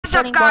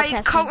up,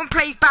 guys? Colton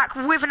Plays back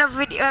with another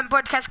video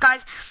broadcast,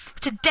 guys.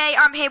 Today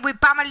I'm here with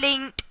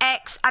Bamalink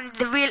X and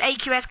the real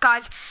AQS,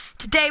 guys.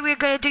 Today we're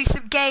going to do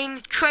some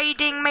games,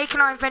 trading, making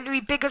our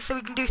inventory bigger so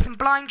we can do some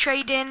blind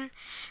trading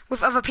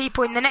with other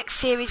people. In the next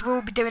series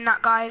we'll be doing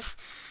that, guys.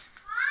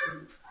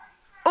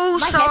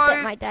 Also, my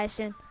headset might die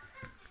soon.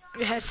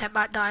 Your headset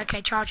might die.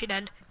 Okay, charge it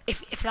then,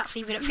 if that's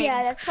even a thing.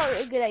 Yeah, that's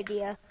probably a good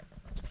idea.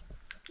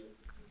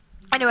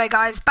 Anyway,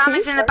 guys, Bam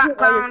is in the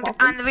background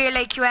and the real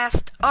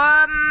AQS.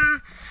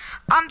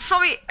 I'm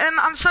sorry,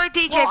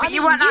 DJ, well, but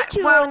you weren't that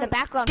well. In the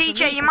background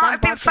DJ, you might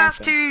have been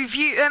first to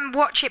view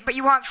watch it, but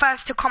you weren't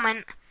first to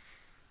comment.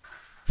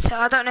 So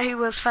I don't know who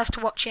was first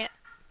to watch it.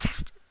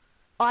 Test.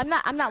 Oh,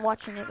 I'm not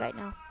watching it right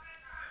now.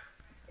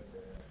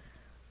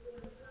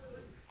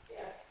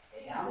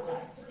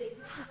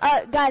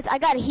 Guys, I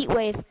got a heat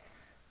wave.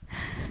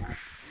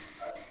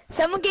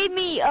 Someone gave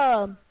me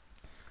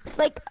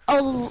like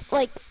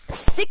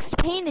 6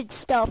 painted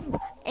stuff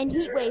and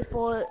heat wave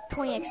for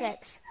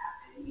 20XX.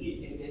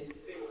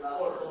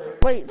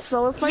 Wait,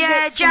 so if I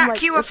get Jack, some,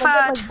 like, you were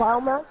third.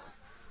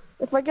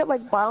 If I get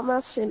like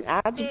biomass and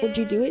ads, would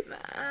you do it?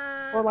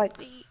 Or like?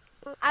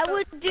 I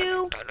would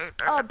do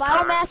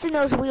biomass in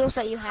those wheels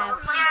that you have.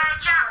 Yeah,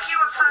 Jack, you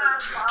were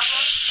third.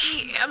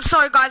 Shh. I'm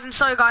sorry, guys.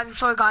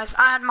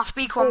 I had my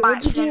speaker on by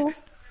accident.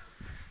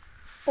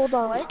 Hold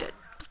on. Let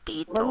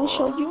me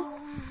show you.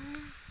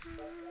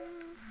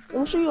 Let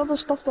me show you all the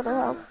stuff that I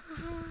have.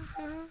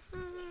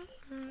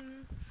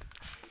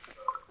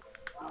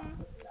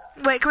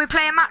 Wait, can we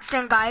play a match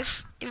then,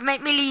 guys? You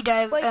make me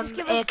leader. Wait, just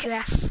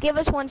AQS. Give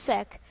us 1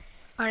 sec.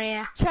 Oh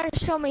yeah. Trying to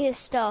show me his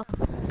stuff.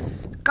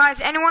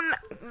 Guys, anyone?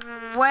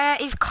 Where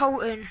is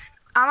Colton?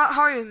 I'm at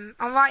home.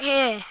 I'm right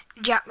here,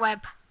 Jack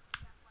Webb.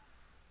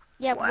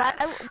 Yeah. Why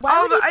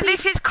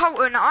this is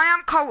Colton. I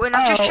am Colton.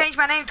 I've just changed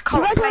my name to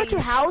Colton. You guys are at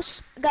your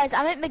house, guys.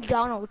 I'm at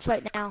McDonald's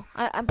right now.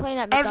 I'm playing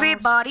at McDonald's.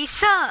 Everybody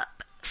sub.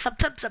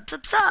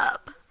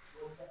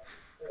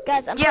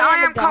 Guys, I'm yeah,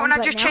 I am Colton. I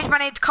right just now. changed my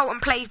name to Colton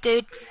Plays,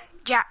 dude.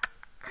 Jack.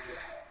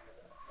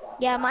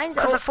 Yeah, mine's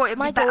always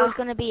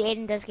gonna be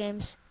Aiden Does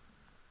Games.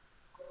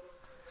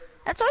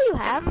 That's all you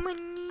have.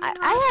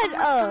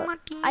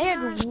 I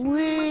had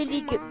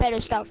really good, better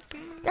stuff.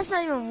 That's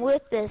not even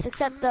with this,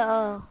 except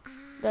the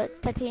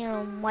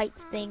titanium white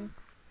thing.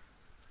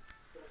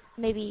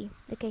 Maybe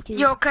the K2.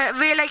 Yo, okay,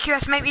 real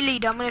AQS, make me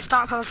leader. I'm gonna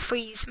start with a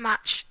freeze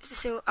match.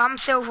 I'm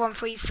silver on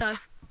freeze, so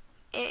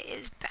it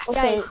is better.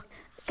 Okay.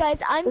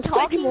 Guys, I'm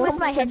talking with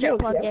my headset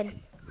plugged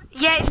in.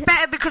 Yeah, it's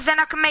better because then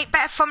I can make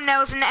better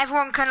thumbnails and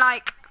everyone can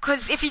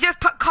because if you just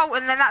put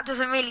Colton, then that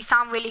doesn't really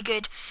sound really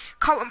good.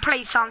 Colton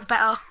Plays sounds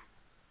better.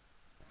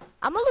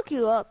 I'm gonna look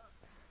you up,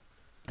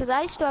 because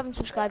I still haven't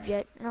subscribed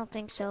yet. I don't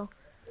think so.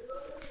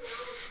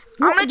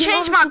 I'm gonna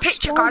change my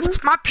picture, guys,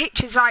 because my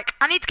picture's I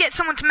need to get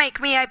someone to make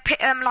me a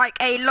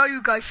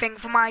logo thing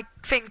for my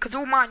thing, because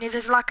all mine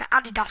is like an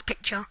Adidas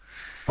picture.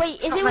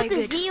 Wait, is it with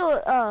the Z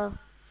or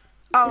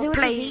Oh,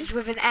 Plays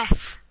with an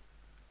S.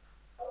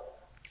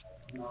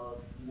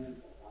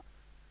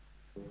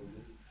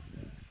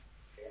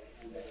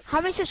 How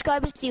many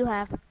subscribers do you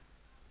have?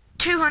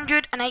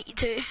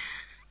 282.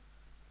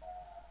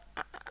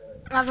 I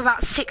have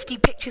about 60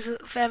 pictures of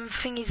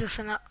thingies or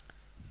something.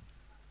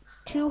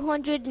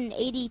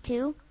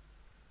 282?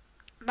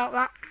 About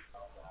that.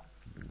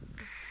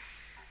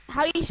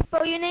 How do you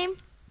spell your name?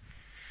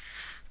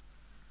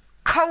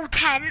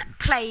 Colton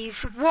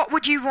Plays. What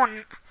would you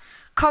want?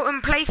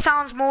 Colton Plays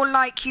sounds more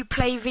like you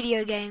play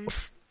video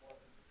games.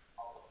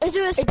 Is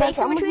there a space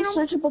in between them?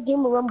 Search up a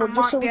game of Rumble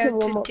just so we can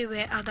warm up. Do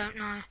it, I don't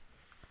know.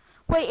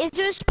 Wait, is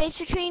there a space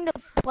between the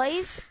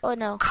plays or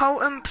no?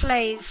 Colton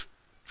Plays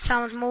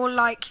sounds more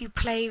like you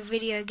play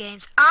video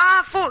games.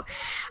 I thought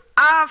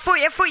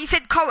you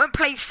said Colton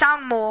Plays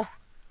sound more.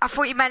 I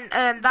thought you meant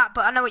that,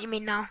 but I know what you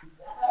mean now.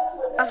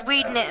 I was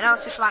reading it and I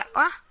was just like,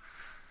 what?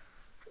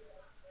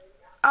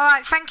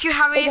 Alright, thank you,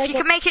 Harry. If you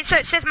can make it so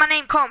it says my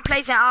name, Colton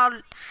Plays,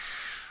 and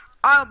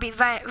I'll be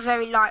very,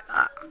 very like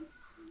that.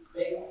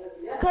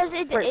 Because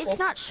it's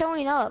not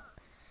showing up.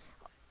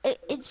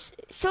 It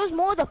shows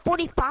more than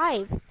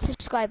 45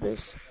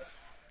 subscribers.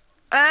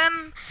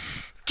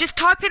 Just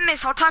type in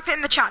this. I'll type it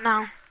in the chat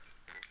now.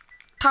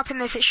 Type in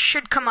this. It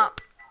should come up.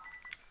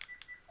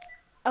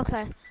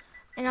 Okay.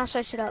 And I'll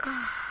search it up.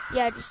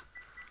 Yeah, just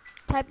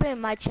type it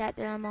in my chat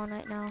that I'm on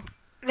right now.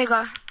 There you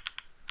go.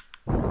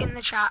 In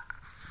the chat.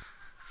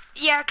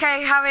 Yeah,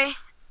 okay, Harry.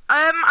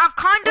 I've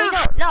kind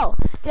of... No.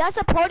 That's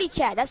a party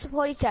chat. I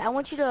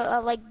want you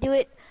to, do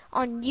it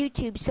on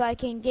YouTube so I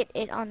can get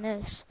it on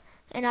this.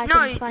 And I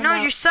can find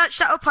out. You search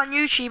that up on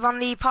YouTube on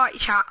the party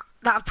chat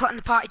that I've put in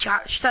the party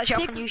chat. Search it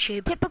up on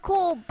YouTube.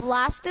 Typical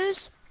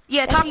Blasters?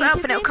 Yeah, type it up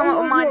and it'll come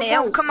up with my name.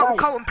 It'll come up with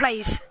Colton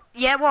Plays.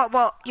 Yeah,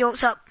 what? Yo,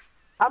 what's up?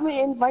 I'm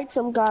gonna invite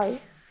some guy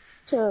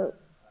to...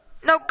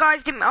 No,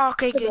 guys didn't... Oh,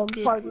 okay, good.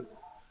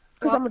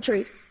 Because I'm a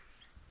trade.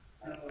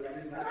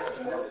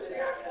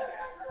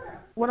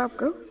 What up,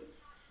 girl?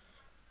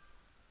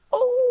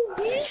 Oh,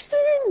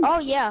 Beaston! Oh,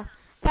 yeah.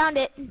 Found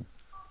it.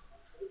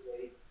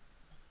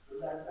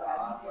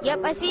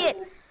 Yep, I see it.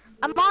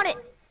 I'm on it.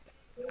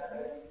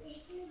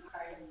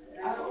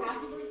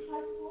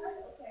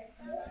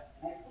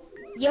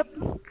 Yep.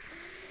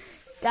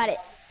 Got it.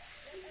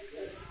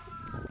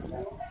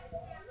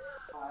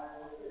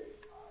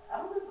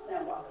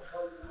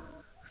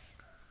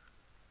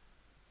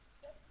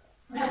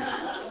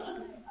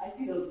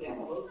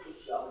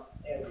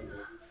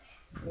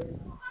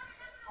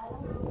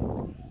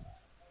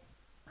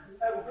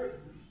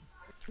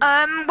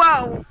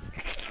 Well,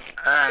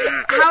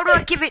 how do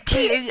I give it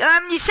to you?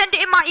 You send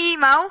it in my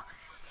email.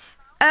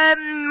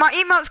 My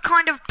email's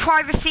kind of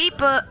privacy,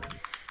 but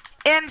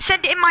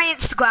send it in my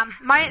Instagram.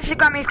 My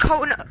Instagram is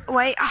Colton.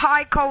 Wait,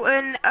 hi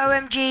Colton.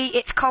 OMG,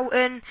 it's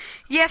Colton.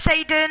 Yes,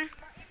 Aiden.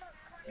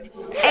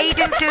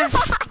 Aiden does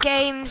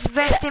games.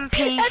 Rest in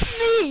peace.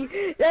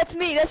 That's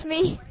me.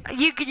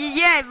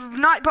 Yeah.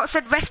 Nightbot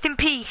said rest in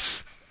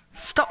peace.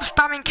 Stop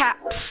spamming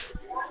caps.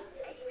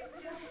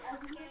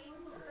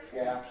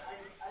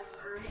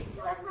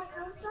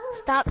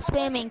 Stop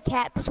spamming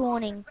caps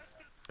warning.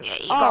 Yeah,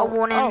 you got a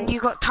warning. You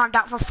got timed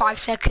out for 5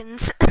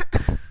 seconds.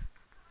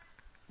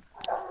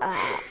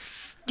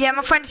 Yeah,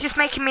 my friend's just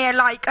making me a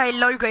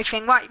logo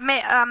thing. Right,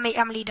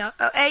 I'm leader.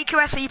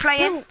 AQS, are you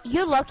playing?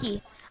 You're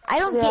lucky. I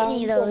don't get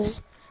any of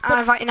those. I'll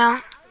invite you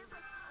now.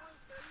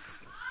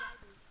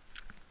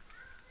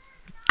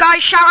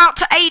 Guys, shout out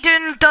to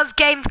Aiden Does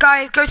Games,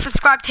 guys. Go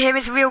subscribe to him.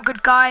 He's a real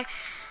good guy.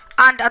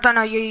 And I don't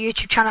know your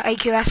YouTube channel,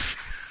 AQS.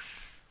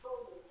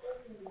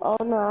 Oh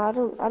no, I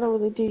don't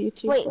really do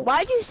YouTube. Wait,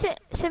 why'd you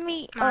send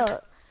me? I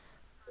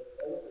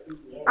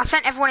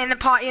sent everyone in the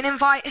party an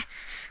invite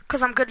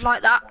because I'm good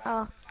like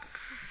that.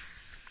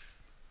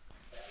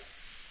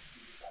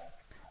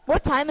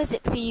 What time is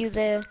it for you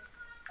there?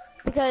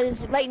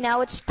 Because right now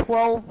it's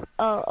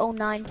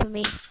 12:09 for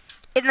me.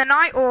 In the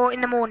night or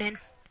in the morning?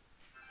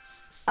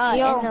 In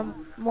the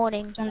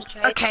morning.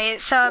 Okay,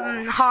 it's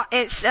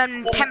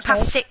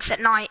 6:10 at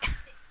night.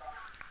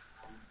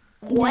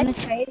 What?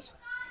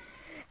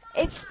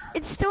 It's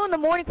still in the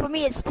morning for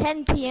me. It's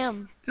 10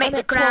 p.m. Make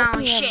the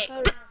ground shake.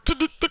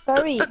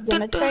 Sorry,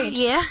 gonna trade.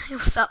 Yeah,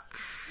 what's up?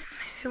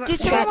 Dude,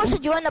 someone wants to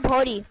join the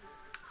party.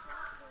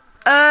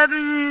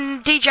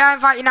 DJ, I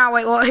invite you now.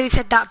 Wait, what? Who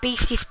said that?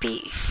 Beasties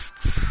Beast.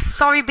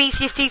 Sorry,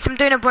 Beasties Beast. I'm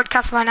doing a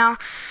broadcast right now.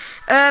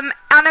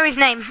 I know his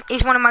name.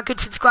 He's one of my good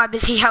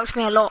subscribers. He helps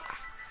me a lot.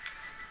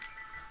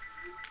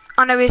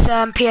 I know his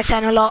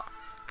PSN a lot.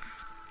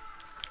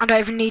 I don't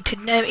even need to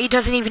know. He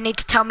doesn't even need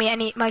to tell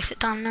me most of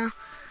the time now.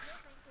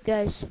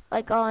 Guys,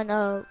 like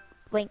on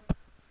link.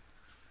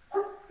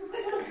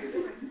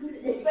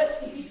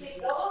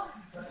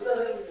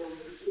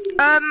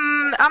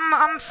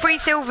 I'm 3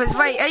 silvers.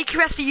 Wait,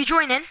 AQS, are you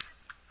joining?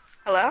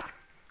 Hello?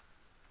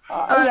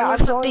 Yeah,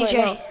 what's up, DJ? Right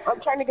now.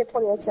 I'm trying to get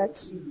 28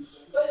 cents.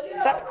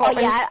 Oh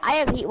yeah, I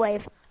have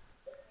Heatwave.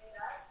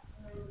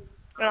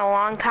 Been a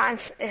long time.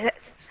 It's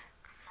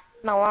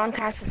been a long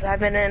time since I've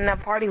been in a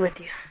party with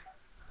you.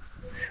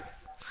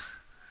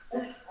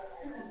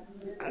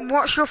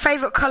 What's your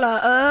favourite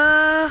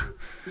colour?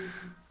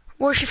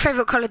 What's your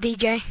favourite colour,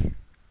 DJ?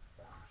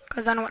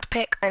 Because I know what to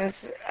pick.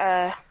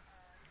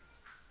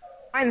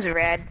 Mine's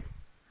red.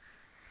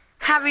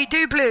 Harry,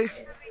 do blue.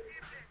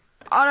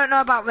 I don't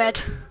know about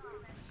red.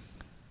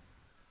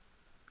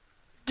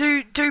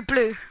 Do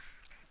blue.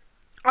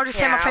 I'll just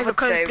say my favourite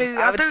colour is blue.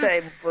 I would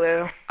say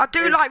blue. I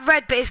do like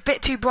red, but it's a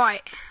bit too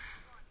bright.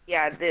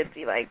 Yeah, it'd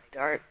be like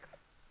dark.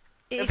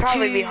 It'd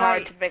probably be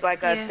hard to make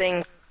like a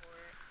thing.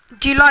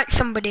 Do you like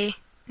somebody?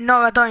 No,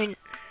 I don't.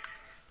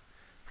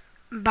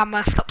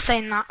 Bama, stop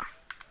saying that.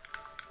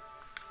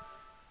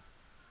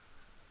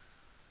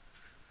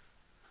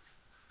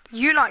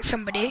 You like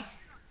somebody?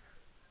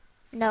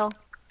 No.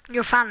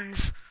 Your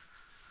fans.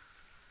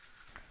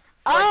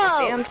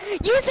 Oh,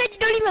 you said you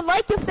don't even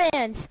like your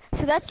fans,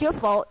 so that's your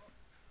fault.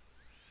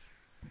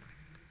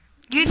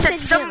 You said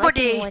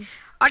somebody. Like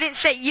I didn't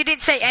say. You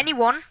didn't say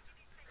anyone.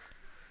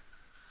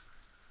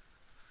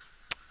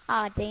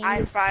 Ah, dang.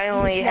 I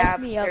finally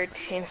have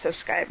 13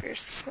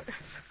 subscribers.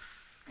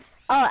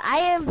 Oh, I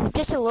have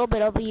just a little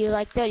bit over you,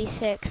 like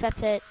 36.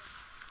 That's it.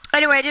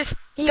 Anyway, just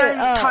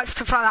don't type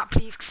stuff like that,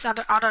 please, because I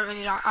don't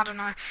really like. I don't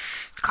know.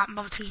 Can't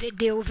bother to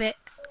deal with it.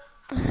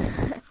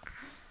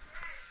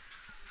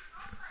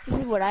 This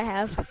is what I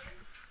have.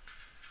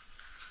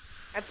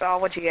 That's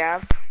all what you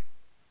have?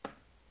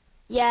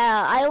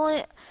 Yeah,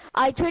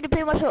 I traded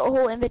pretty much a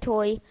whole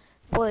inventory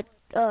for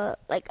I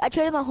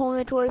traded my whole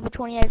inventory for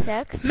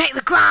 28x. Make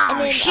the ground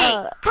and then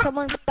shake.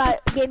 Someone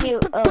gave me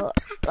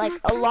like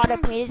a lot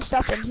of painted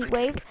stuff and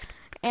Heatwave,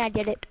 and I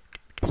did it.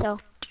 So.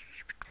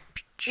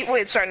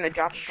 Heatwave's starting to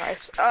drop the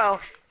price. Oh,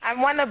 I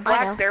won a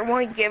Black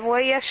Thermal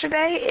giveaway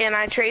yesterday, and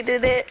I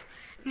traded it.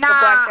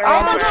 Nah,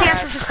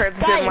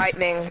 Crimson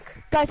Lightning.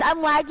 Guys,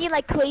 I'm lagging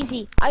like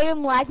crazy. I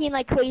am lagging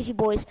like crazy,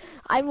 boys.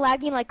 I'm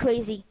lagging like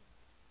crazy.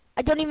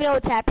 I don't even know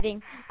what's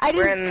happening.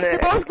 The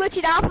ball's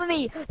glitching out for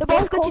me. The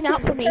ball's glitching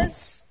out for me.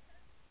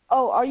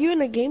 Oh, are you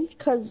in a game?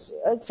 Because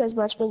it says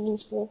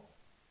matchmaking's full.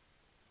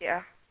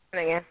 Yeah,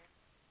 again.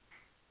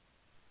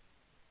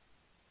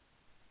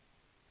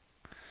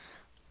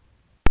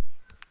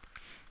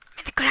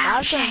 I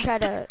was gonna try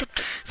to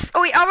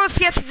Oh wait,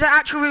 RLCS is an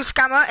actual real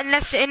scammer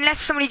unless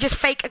somebody just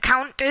fake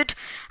accounted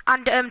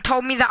and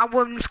told me that I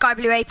won Sky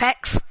Blue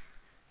Apex.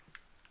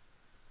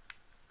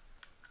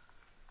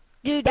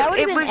 Dude, that would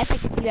have It been was-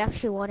 epic if you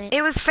actually won it.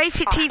 It was Face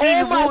It TV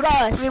Oh my rewards.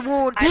 gosh.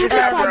 Rewards. I just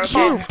got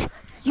broken. juked.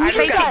 You I just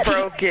just got got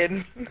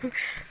broken.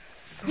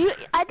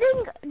 I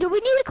think. Do we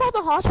need to call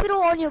the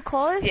hospital on your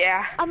car?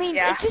 Yeah. I mean,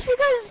 yeah. it's just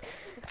because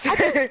I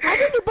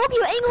think you broke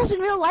your ankles in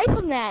real life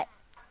from that.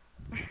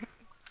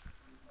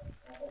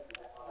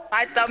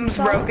 My thumb's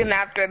broken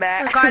after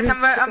that. Guys,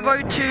 I'm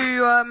road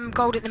to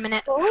gold at the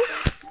minute.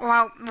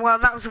 Well,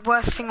 that was the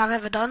worst thing I've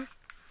ever done.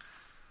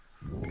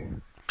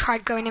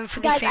 Tried going in for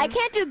the Guys, thing. I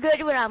can't do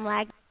good when I'm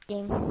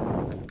lagging.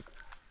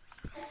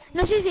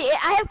 No, seriously,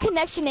 I have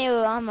connection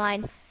error on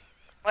mine.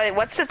 Wait,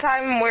 what's the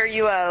time where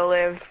you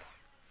live?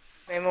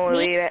 Maybe we'll Me?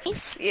 leave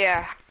it.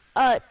 Yeah.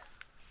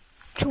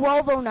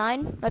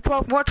 12:09.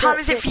 12. What time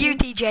is it for you,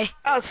 DJ?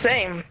 Oh,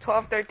 same.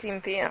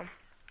 12:13 p.m.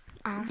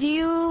 Do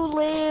you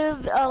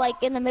live like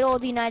in the middle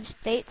of the United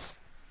States?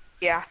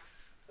 Yeah.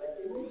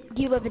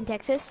 Do you live in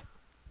Texas?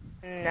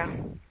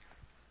 No.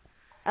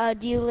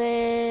 Do you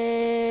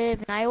live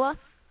in Iowa?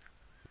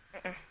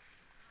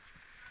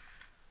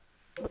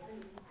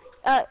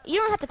 You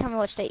don't have to tell me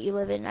what state you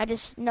live in. I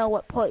just know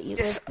what part you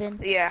live in.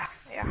 Yeah.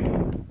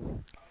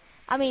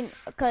 I mean,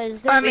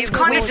 because It's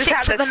kind we of just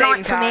 6 have at the the night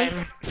same for me.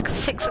 time.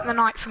 It's 6 at the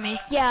night for me.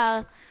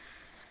 yeah.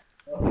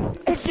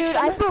 Dude,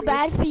 I feel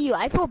bad for you.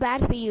 I feel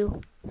bad for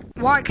you.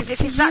 Why? Because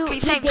it's exactly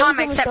the your same days time,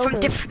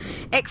 almost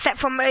except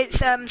from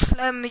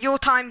it's your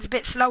time's a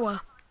bit slower.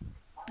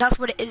 That's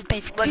what it is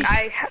basically. Look,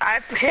 I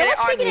hit it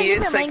Someone's speaking on a you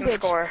different so I can language.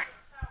 score.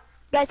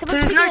 Guys, someone's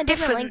there's speaking no a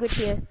different language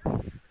here.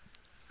 difference.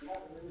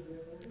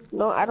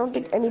 No, I don't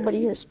think anybody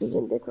here is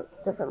speaking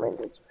different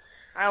language.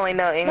 I only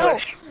know No,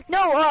 English.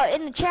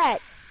 in the chat.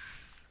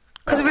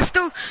 Because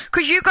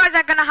because you guys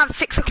are gonna have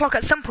 6 o'clock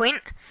at some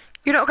point.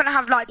 You're not gonna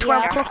have like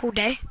 12 Yeah. o'clock all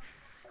day.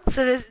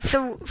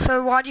 So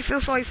why do you feel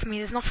sorry for me?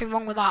 There's nothing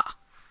wrong with that.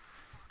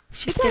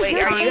 It's just Because Wait,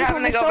 different are your you days time.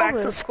 having to almost go back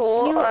over. to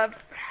school? You-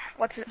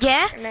 What's it?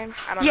 Yeah. Your name?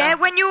 I don't Yeah,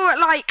 know. when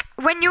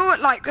you're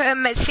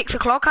at 6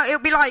 o'clock, it'll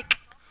be like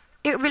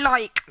oh,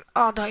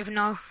 I don't even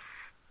know.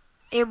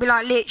 It'll be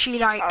like literally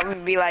like I'm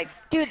gonna be like,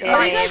 Dude, Yeah,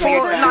 are you yeah, guys yeah. ever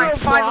four, gonna like do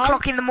a 5 vlog?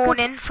 o'clock in the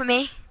morning for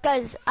me.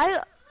 Guys, I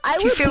Do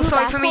you would feel do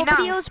sorry for me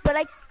basketball now? videos, but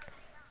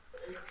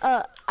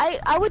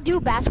I would do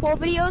basketball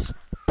videos,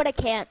 but I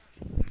can't.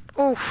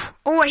 Oh,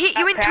 I hit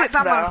you into it, pass,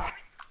 Bama.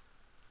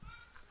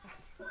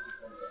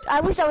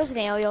 I wish I was an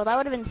aerial. That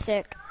would have been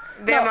sick.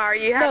 though. Damn, are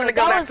you having to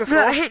go that back was- to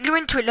Look, I school? hit you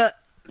into it. Look.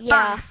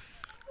 Yeah. Bam.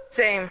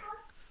 Same.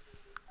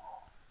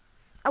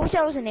 I wish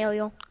I was an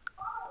aerial.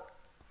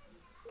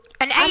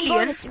 An I'm going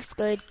alien? to 6th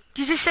grade.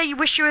 Did you say you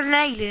wish you were an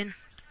alien?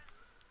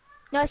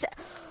 No, I said,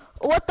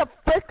 what the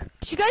frick?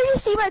 Did you guys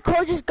just see my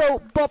car just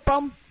go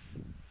bum?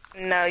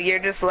 No, you're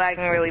just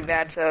lagging really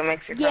bad, so it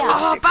makes your Yeah. car Oh,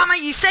 look stupid.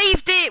 Bama, you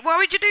saved it. Why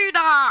would you do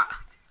that?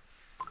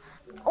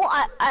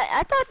 Oh,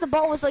 I thought the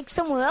ball was like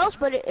somewhere else,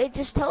 but it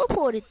just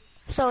teleported.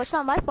 So it's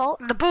not my fault.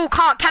 The ball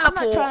can't I'm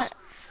not teleport.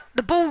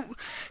 trying.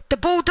 The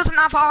ball doesn't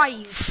have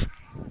eyes.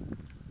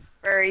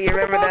 Or you But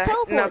the remember ball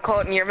no, teleports.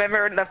 Colton, you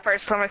remember the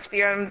first time I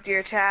spammed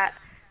your chat?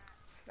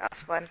 That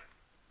was fun.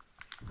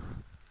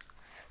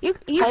 You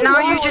Now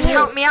you just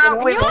help me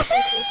out with Yours?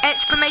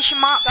 exclamation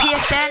mark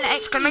PSN,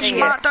 exclamation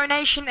Yeah. mark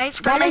donation, That is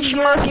exclamation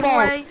your mark fault.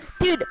 giveaway.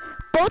 Dude,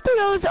 both of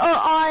those are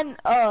on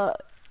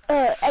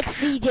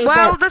XDJ.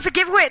 Well, Vault. there's a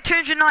giveaway at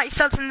 290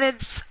 subs and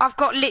I've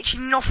got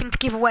literally nothing to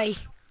give away.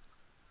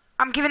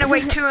 I'm giving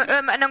away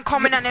an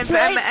uncommon and Should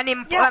I- an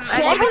should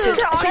I limited.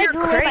 do- all should I your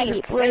do it by crates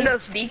heat? Wait. and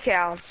those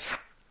decals.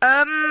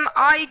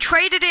 I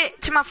traded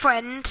it to my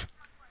friend,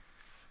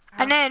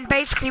 and then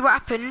basically what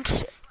happened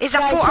is I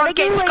Guys, thought should I I was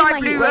getting give away Sky my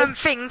Blue heat wave?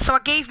 thing, so I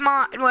gave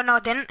my well no I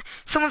didn't.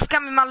 Someone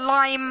scammed me my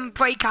Lime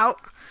breakout,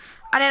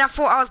 and then I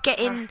thought I was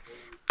getting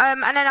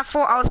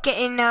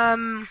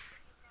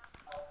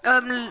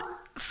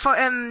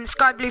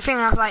Sky Blue thing.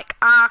 And I was like,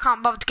 I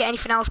can't bother to get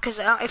anything else because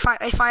if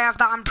I have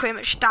that, I'm pretty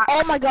much stacked.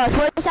 Oh my gosh,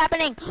 what is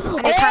happening?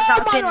 And it turns out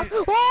it my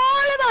didn't.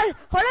 God.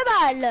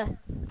 Horrible.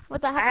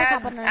 What the heck I is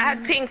had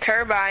happening? pink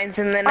turbines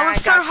and then I I was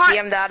got so hyped.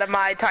 scammed out of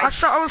my type. I was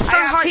so have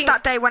hyped pink-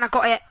 that day when I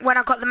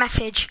got the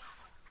message.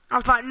 I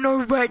was like, no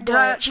way, did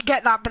I actually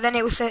get that? But then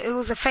it was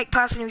a fake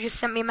person who just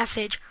sent me a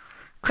message,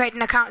 created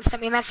an account and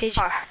sent me a message.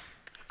 Ah,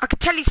 I could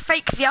tell he's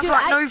fake because he has Dude,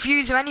 like no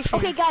views or anything.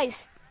 Okay,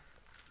 guys,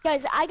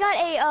 I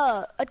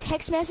got a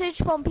text message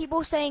from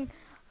people saying,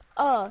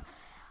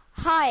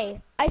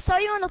 hi, I saw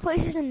you on the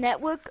PlayStation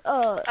Network.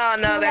 oh no, people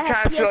they're that have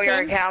trying to steal your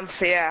PSN,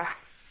 accounts, yeah.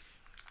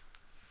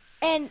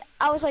 And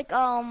I was like,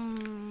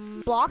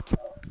 blocked.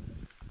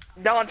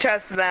 Don't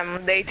trust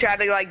them. They try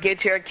to like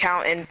get your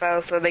account info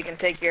so they can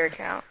take your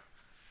account.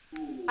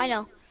 I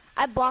know.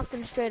 I blocked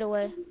them straight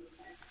away.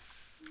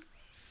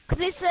 Cause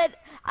they said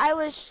I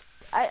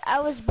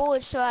was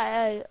bullish, so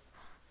I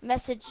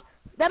messaged.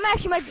 That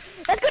actually might.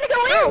 That's gonna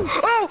go in.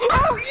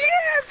 Oh,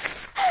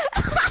 yes!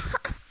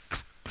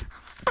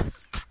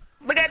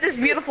 Look at this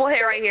beautiful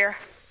hair right here.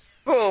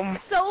 Boom.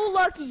 So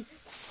lucky.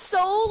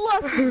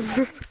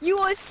 You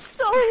are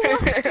so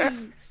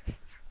lucky.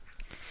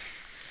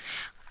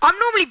 I'm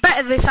normally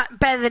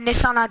better than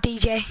this on our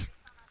DJ.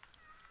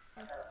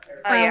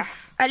 Oh yeah.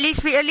 At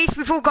least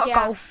we've all got a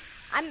goal.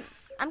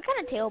 I'm kind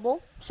of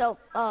terrible. So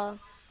I'm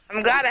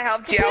glad I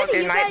helped you out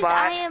with your guys,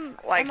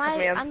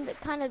 Nightbot. I'm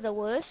kind of the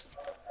worst,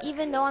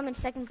 even though I'm in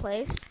second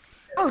place.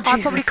 Oh,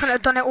 I probably couldn't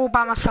have done it all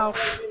by myself.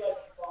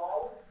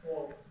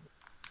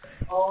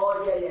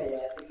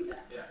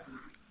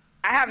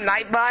 I have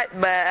Nightbot,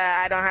 but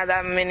I don't have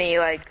that many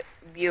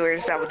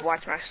viewers that would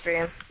watch my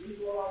stream.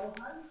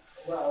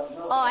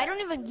 Oh, I don't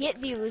even get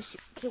viewers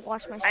to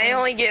watch my stream. I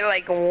only get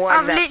one.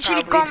 I've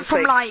literally gone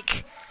from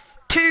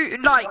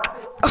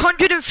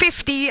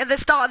 150 at the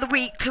start of the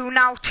week to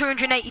now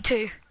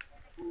 282.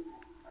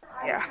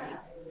 Yeah.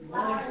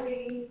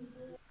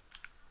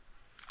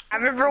 I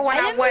remember when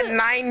I won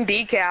 9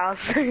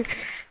 decals.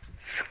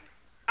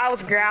 I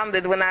was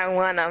grounded when I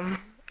won them.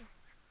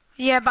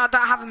 Yeah, but I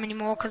don't have them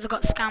anymore because I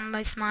got scammed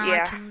most of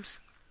my items.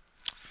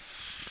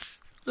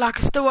 I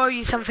still owe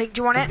you something.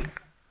 Do you want it?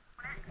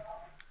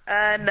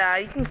 No,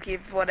 you can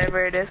keep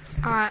whatever it is.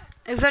 Alright,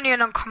 it was only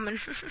an uncommon.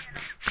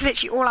 It's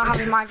literally all I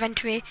have in my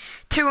inventory.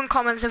 2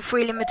 uncommons and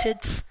 3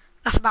 limiteds.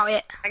 That's about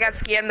it. I got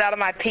scammed out of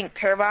my pink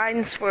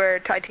turbines for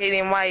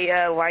titanium white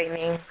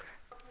lightning.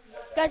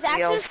 Guys,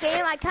 after this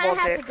game, I kind of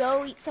have to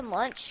go eat some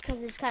lunch because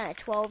it's kind of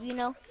 12. You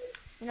know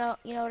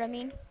what I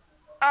mean?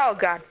 Oh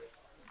god,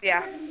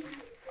 yeah.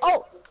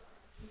 Oh,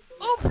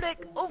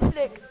 flick,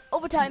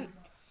 overtime.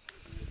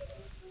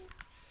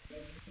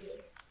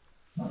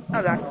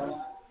 Oh god.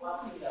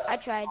 I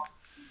tried.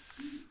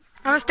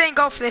 I'm staying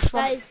goal for this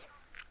one. Guys,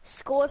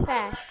 score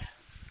fast.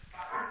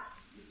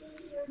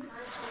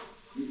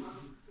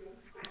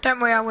 Don't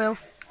worry, I will.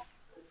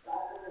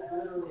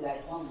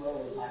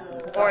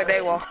 Or they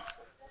will.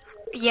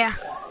 Yeah.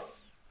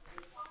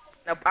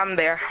 Nope, I'm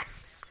there.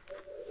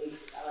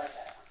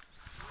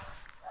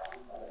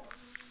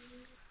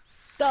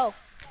 Go.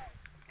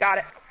 Got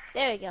it.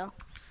 There we go.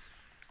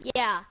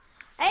 Yeah.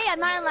 Hey, I'm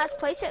not in last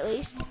place at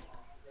least.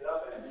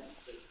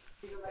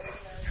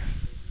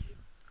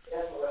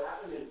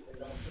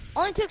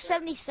 Only took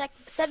 17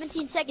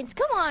 seconds.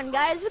 Come on,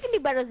 guys. We can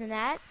do better than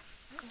that.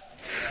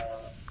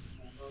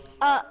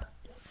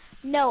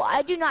 No,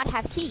 I do not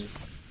have keys.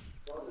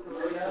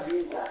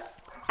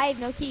 I have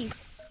no keys.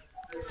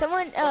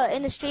 Someone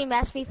in the stream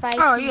asked me if I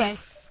had keys.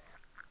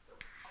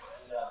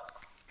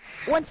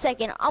 Yeah. 1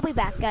 second. I'll be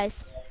back,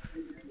 guys.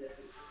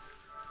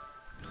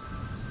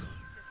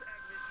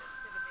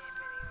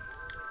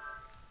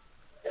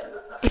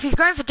 If he's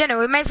going for dinner,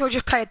 we may as well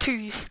just play a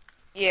 2s.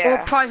 Yeah. Or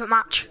a private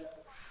match.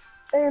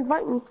 Hey,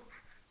 invite me.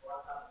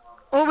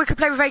 Or we could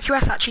play with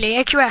AQS actually.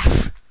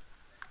 AQS.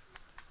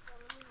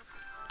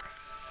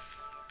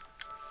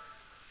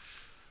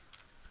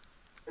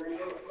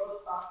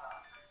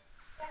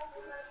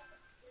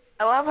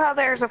 I love how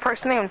there's a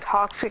person named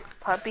Toxic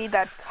Puppy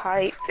that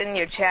typed in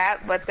your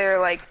chat, but their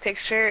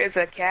picture is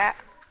a cat.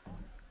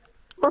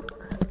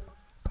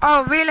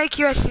 Oh, real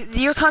AQS,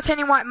 your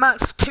titanium white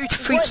mercs 2 to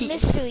 3 what keys.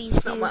 mysteries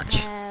do you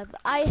have?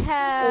 I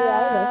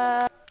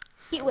have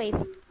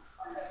Heatwave.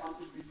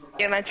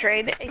 You gonna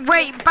trade?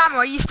 Wait, Bama,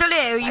 are you still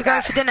here or are you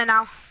going for dinner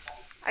now?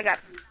 I got.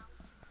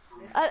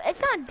 It's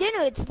not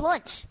dinner, it's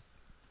lunch.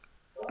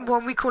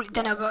 Well, we call it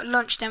dinner, but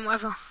lunch then,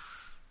 whatever.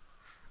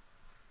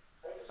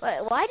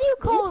 Wait, why do you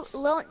call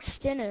lunch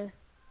dinner?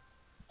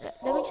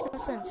 That makes no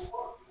sense.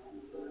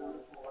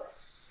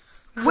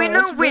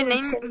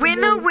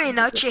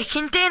 Winner,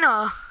 chicken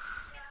dinner.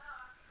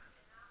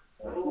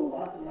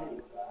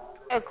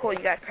 Oh, cool, you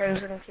got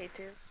Crimson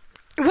K2s.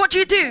 What do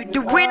you do? The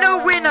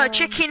winner,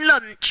 chicken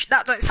lunch.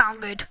 That don't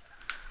sound good.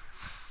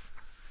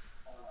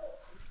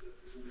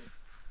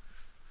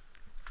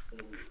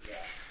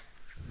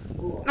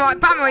 Right,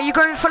 Bama, are you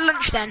going for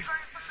lunch then?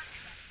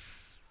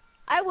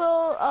 I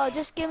will,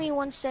 just give me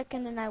 1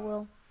 second and I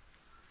will.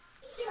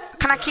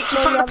 Can I kick you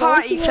from the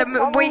party so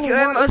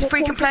us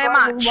three can play a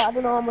match? I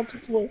don't know how much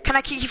it's worth. Can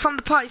I kick you from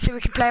the party so we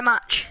can play a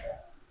match?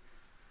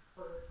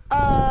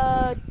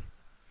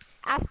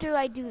 After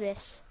I do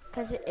this,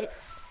 cause what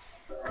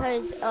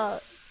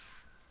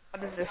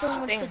is this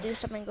someone thing? wants to do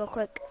something real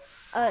quick.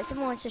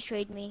 Someone wants to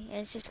trade me,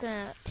 and it's just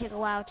gonna take a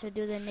while to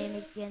do the name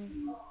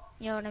again.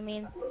 You know what I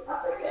mean?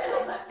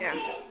 Yeah.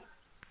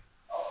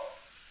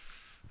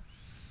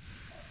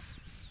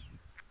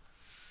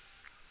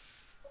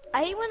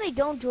 I hate when they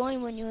don't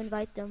join when you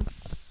invite them.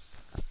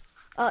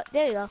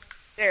 There you go.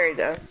 There he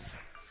goes.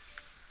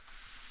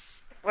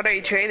 What are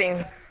you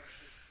trading?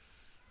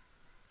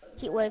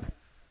 Heatwave.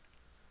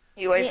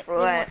 Heatwave for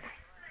what?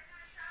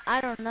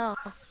 I don't know.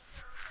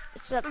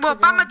 Well,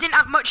 Bama didn't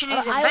have much in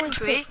his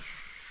inventory, pick...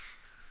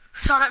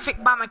 so I don't think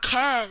Bama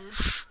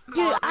cares.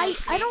 Dude, I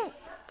don't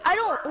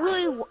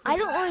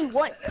really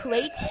want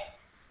crates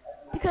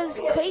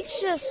because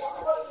crates just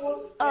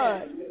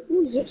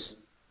Who's this?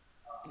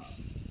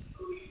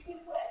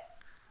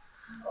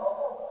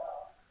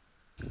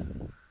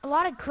 a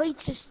lot of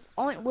crates just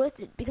aren't worth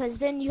it because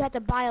then you have to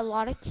buy a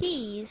lot of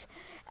keys,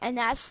 and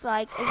that's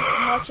like as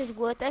much as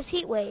worth as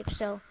Heatwave,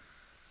 so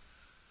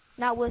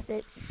not worth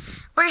it.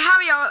 Wait,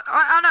 Harry,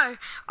 I know.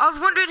 I was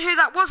wondering who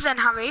that was then,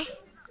 Harry.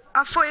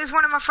 I thought it was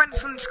one of my friends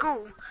from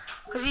school.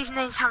 Because his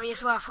name's Harry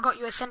as well. I forgot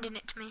you were sending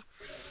it to me.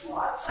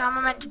 So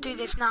I'm meant to do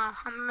this now.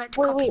 I'm meant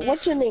to copy this.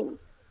 What's your name?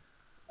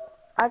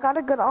 I got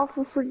a good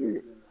offer for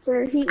you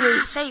for Heat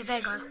Wave. Save, there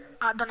you go.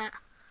 I've done it.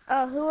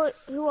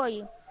 Who are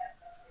you?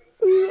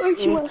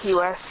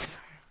 EQS.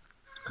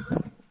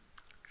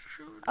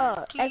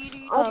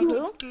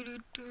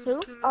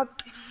 Who?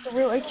 The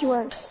real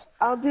AQS.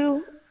 I'll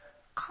do.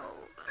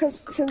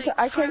 Because since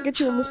I can't get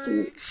you a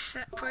mystery.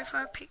 Set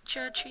profile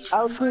picture, choose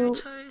I'll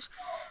photos,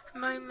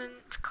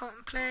 moment,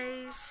 cotton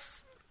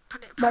plays,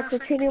 put it my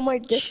perfect. titanium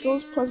white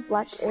discos plus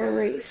black air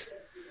rays.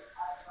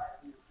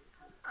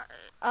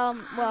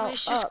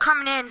 It's just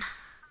coming in.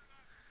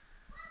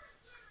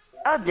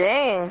 Oh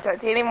dang,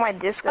 titanium white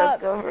discos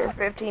go for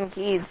 15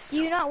 keys. Do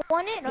you not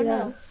want it or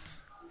no?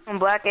 And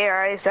black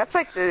air ice, that's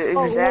like the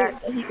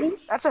exact.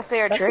 That's a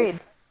fair trade.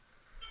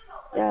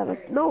 Yeah,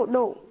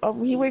 no.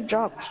 Heat Wave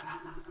dropped.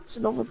 It's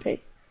an overpay.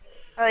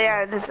 Oh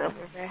yeah, it is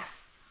overpay.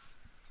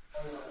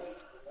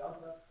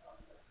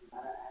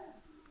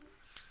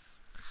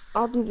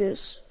 I'll do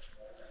this.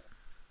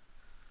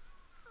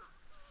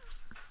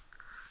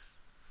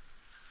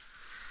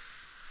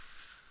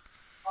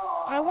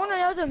 I want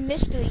another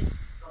mystery.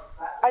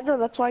 I know,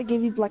 that's why I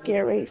gave you black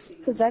air rays.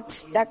 Because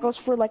that goes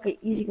for like an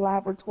easy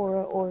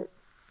laboratory or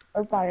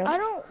bio. I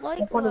don't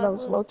like one of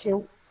those low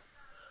tier.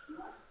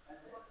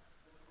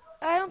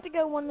 I don't think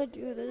I want to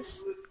do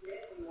this.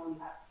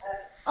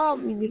 The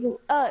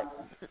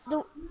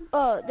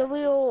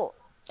real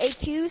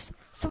AQs.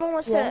 Someone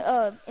wants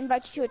to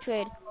invite you to a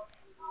trade.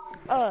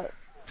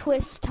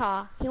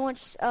 Twista. He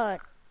wants I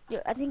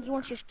think he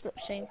wants your slip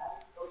shame.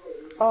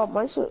 Oh, I'm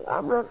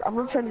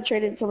not trying to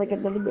trade it into like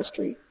another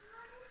mystery.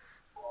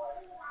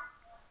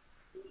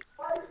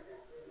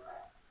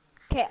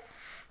 Okay.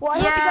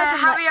 Well, yeah,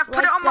 Harry, I've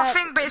put it on my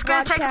thing, but it's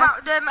going to take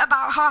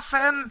about half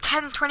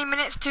 10-20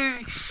 minutes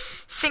to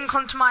sync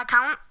onto my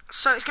account.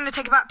 So it's going to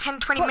take about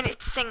 10-20 minutes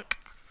to sync.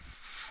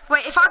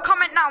 Wait, if I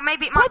comment now,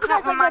 maybe it might come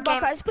up on my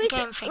game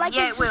thing. Like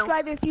yeah, and it will.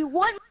 Subscribe if you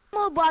want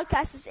more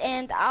broadcasts,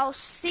 and I'll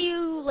see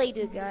you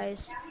later,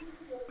 guys.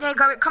 There you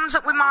go. It comes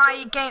up with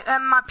my game,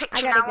 my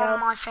picture now on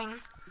my thing.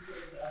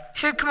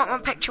 Should come up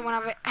with my picture when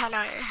I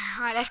hello.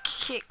 Right, let's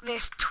kick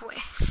this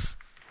twist.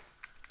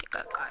 There you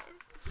go, guys.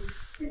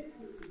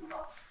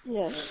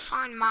 Yes.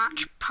 Fine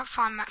match.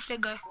 There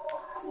you go.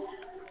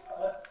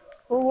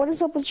 Well, what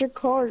is up with your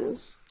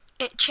cars?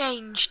 It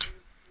changed.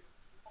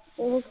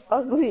 They look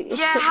ugly.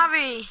 Yeah,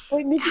 Harry.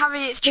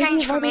 Harry, it's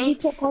changed for me.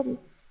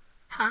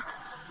 Huh?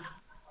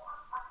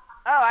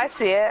 Oh, I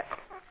see it.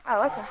 I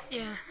like it.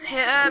 Yeah.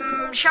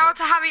 Shout out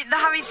to Harry, the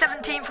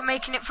Harry17 for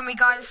making it for me,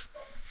 guys.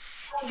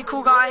 He's a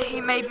cool guy. He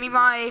made me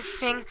my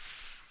thing.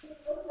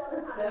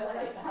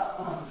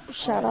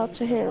 Shout out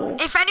to Harry.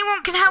 If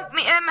anyone can help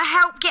me,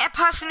 help get a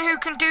person who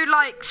can do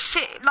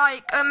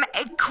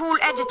cool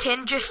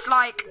editing, just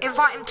like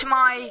invite him to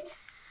my.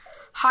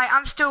 Hi,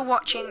 I'm still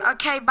watching.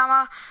 Okay,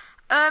 Bama.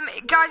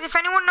 Guys, if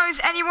anyone knows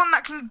anyone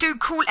that can do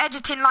cool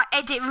editing, like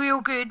edit real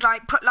good,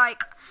 like put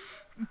like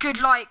good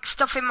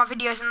stuff in my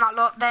videos and that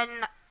lot,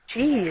 then.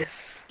 Jeez.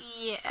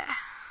 Yeah.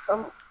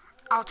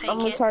 I'll take it. I'm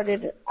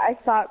retarded. I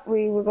thought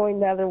we were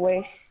going the other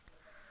way.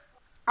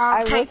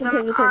 I wasn't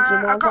paying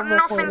attention. I got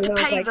nothing to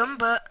pay them,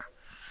 but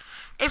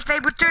if they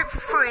would do it for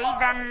free,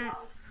 then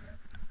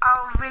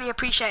I'll really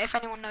appreciate if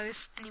anyone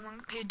knows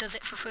anyone who does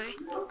it for free.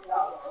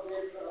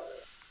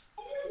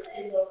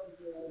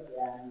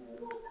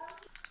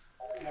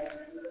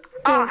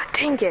 Ah,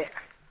 dang it.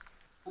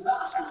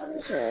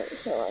 So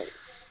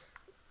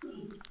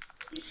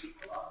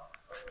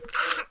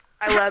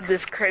I love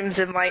this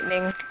Crimson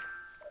Lightning.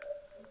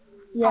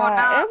 Yeah,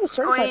 I have a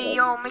certified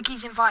yo,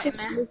 Mickey's inviting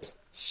me.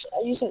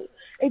 You said,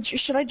 hey,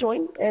 should I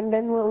join? And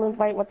then we'll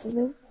invite, what's his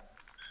name?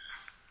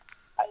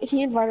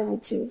 He invited me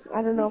too.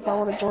 I don't know if I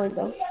want to join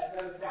though.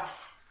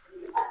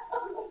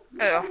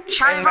 Oh.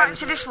 Should I invite him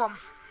to this one?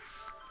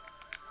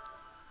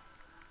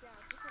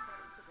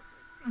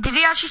 Did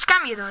he actually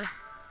scam you though?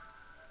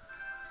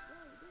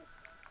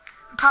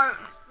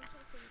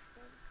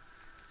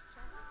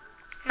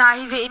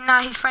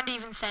 Nah, his friend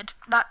even said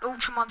that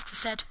Ultra Monster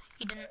said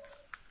he didn't.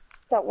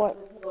 That what?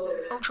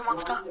 Ultra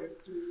Monster.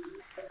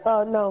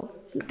 Oh no.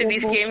 Did he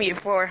scam you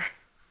for?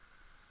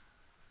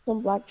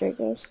 Some Black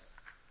Dracos.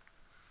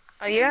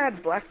 Oh, you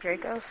had Black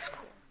Dracos?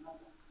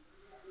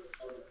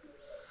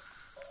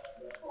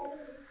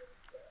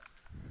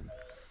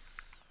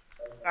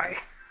 Sorry.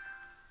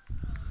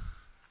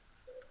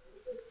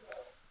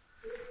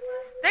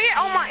 Dang it,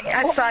 oh my,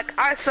 I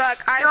suck,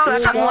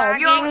 I'm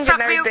lagging what's up,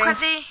 and real everything.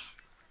 cuzzy?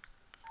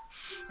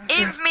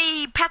 If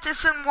me,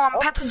 Peterson won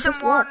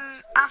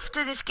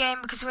after this game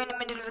because we're in the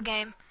middle of a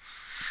game.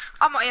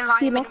 I'm not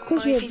inviting him anymore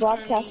if he's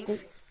gonna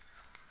leave.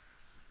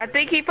 I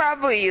think he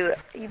probably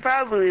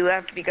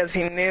left because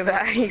he knew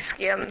that he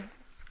scammed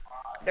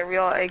the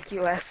real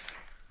AQS.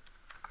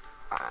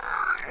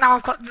 Now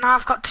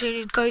I've got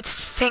to go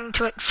to thing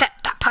to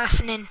accept that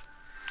person in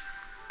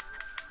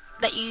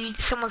that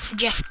someone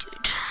suggested.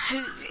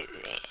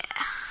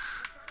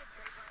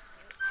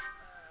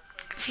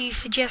 View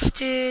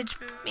suggested.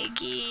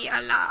 Miggy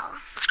allow.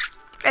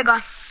 There you go.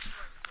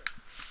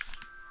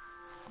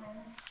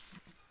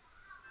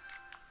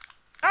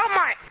 Oh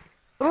my!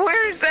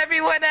 Where's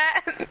everyone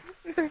at?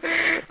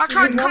 I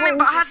tried coming,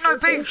 but I had no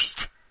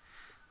boost.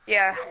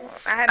 Yeah,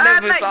 I had no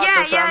boost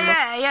also,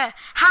 yeah.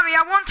 Harry,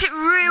 I want it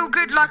real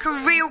good, like a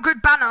real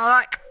good banner,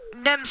 like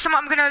something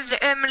I'm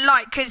gonna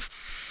like, cause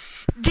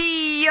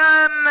the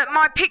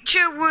my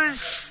picture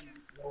was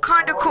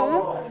kind of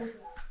cool,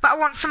 but I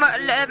want something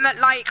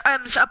like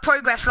a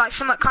progress, like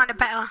something kind of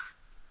better.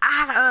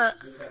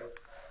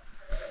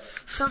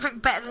 Something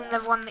better than the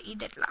one that you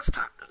did last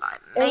time,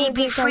 like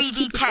maybe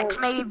 3D text,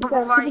 maybe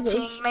bubble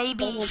writing,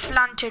 maybe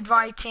slanted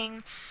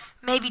writing,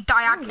 maybe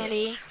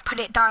diagonally. Put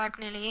it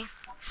diagonally.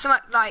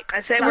 Something like. I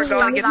say we're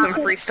going to get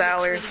some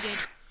freestylers.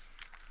 Really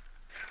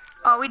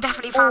oh, we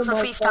definitely found some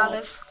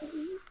freestylers.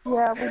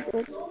 Yeah,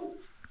 we did.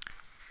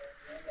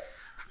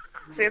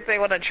 See if they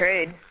want to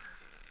trade.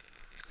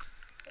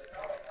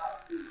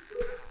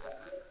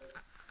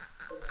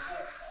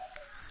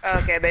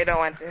 Okay, they don't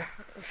want to.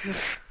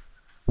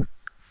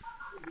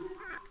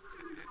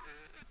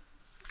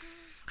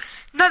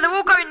 No, they're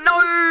all going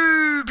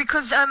no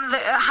because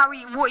how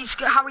he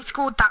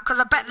scored that, because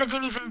I bet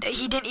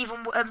he didn't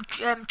even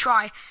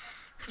try,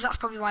 because that's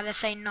probably why they're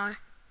saying no,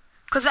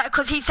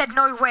 because he said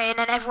no way and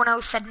then everyone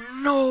else said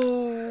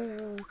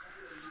no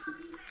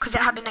because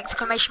it had an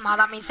exclamation mark.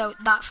 That means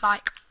that's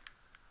like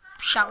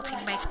shouting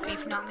basically, if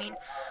you know what I mean,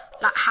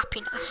 like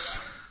happiness.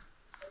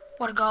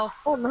 What a goal!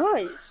 Oh,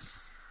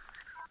 nice.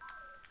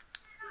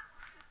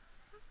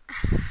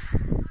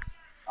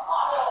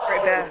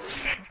 Great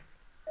pass.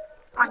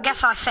 I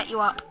guess I set you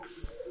up.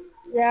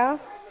 Yeah.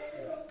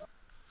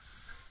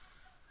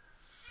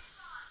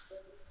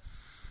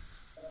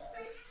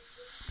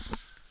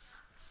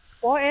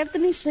 Well,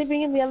 Anthony's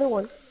sleeping in the other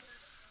one.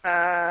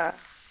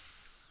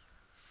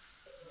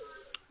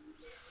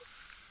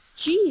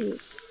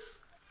 Jeez.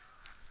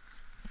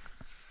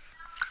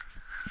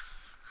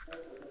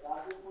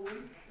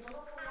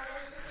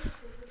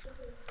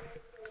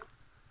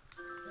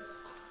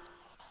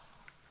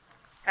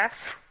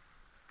 Yes.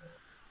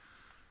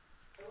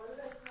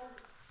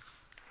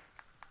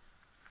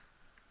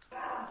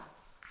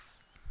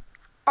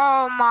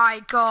 Oh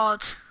my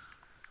god.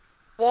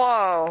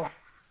 Whoa.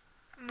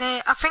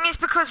 I think it's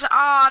because,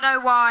 I know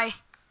why.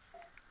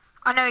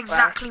 I know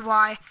exactly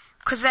why.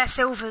 Because they're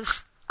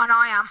silvers, and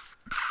I am.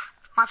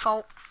 My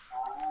fault.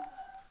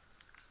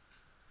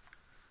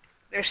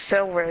 They're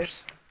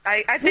silvers.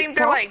 I think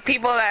they're like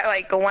people that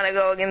like want to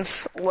go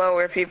against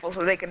lower people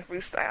so they can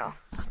freestyle.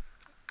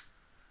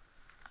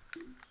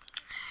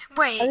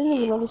 Wait. I didn't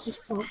even know this was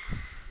cool.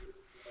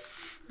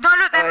 No,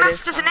 look, they're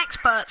masters and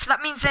experts.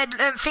 That means they're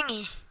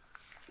thingy.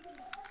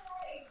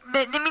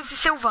 That means they're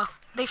silver.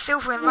 They're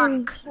silver in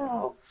rank.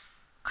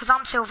 Because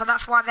I'm silver,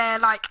 that's why they're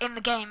like in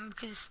the game,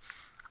 because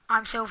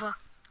I'm silver.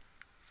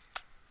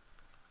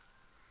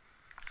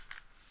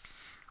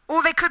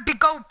 Or they could be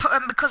gold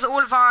because of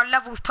all of our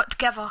levels put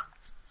together.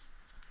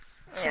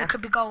 So they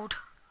could be gold.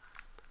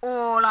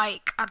 Or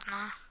like, I don't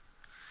know.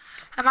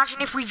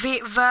 Imagine if we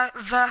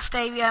versed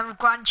a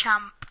grand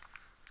champ.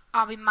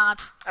 I'll be mad.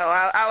 Oh,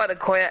 I would have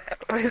quit.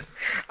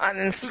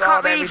 Uninstalled you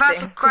can't really everything.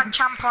 verse a grand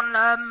champ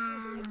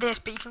on this,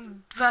 but you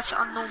can verse it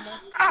on normal.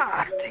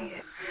 Ah, dang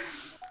it.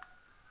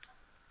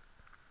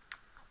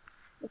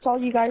 It's all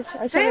you guys.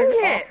 I said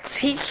Dang it!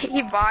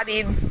 He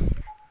bodied.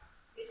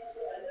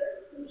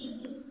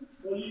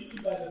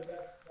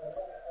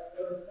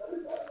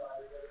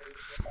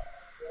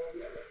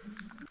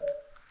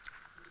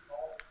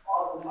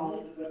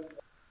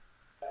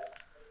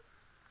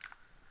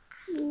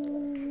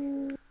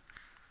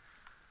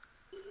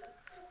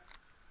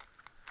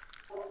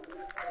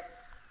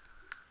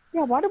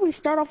 Yeah, why did we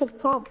start off with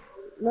comp?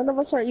 None of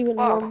us are even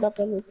warmed up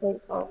and we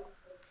played comp.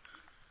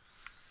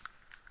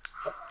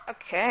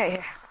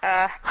 Okay.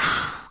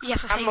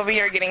 Yes, I'm over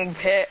here getting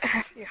hit.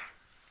 Yeah.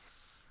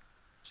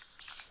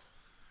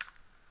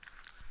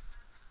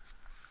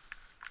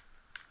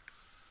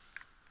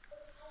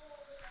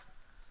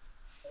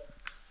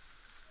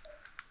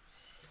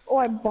 Oh,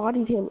 I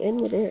bodied him in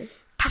midair.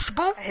 Pass the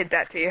ball. I hit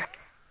that to you.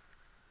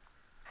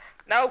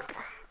 Nope.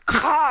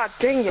 Ah,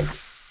 dang it.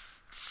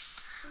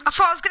 I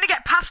thought I was going to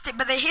get past it,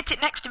 but they hit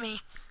it next to me.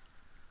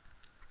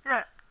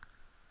 Look.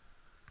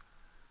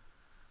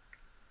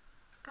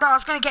 No, I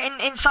was going to get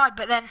inside,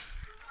 but then...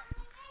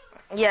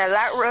 Yeah,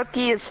 that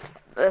rookie is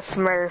a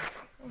smurf.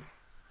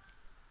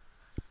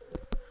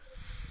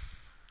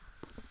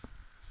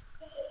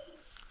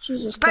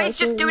 Jesus but Christ.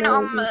 he's just doing it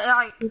on,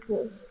 like...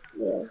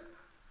 Yeah.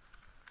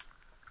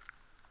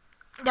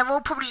 They're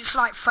all probably just,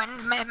 like,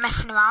 friends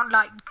messing around,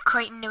 like,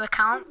 creating new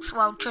accounts.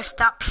 Well, just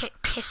that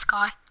piss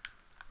guy.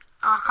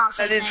 Oh, I can't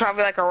say That is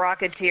probably like a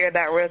Rocketeer,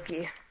 that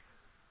rookie.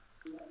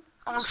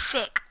 Oh,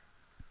 Sick.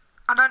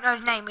 I don't know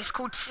his name. It's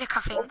called Sick,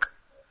 I think.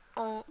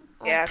 Or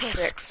yeah, Piss.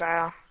 Sick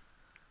style.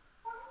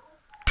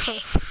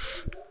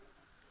 Piss.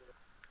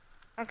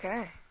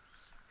 Okay.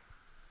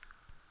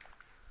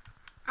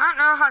 I don't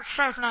know how to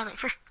say his name.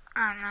 It's just,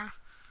 I don't know.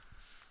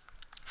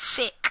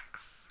 Sick.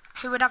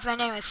 Who would have their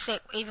name as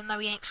sick, even though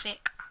he ain't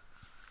sick?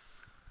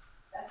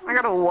 I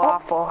got a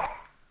waffle.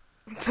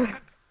 Oh,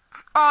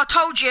 I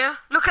told you.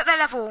 Look at their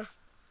level.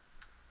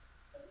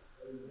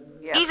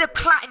 Yep. He's a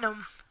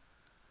platinum.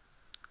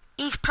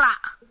 He's plat.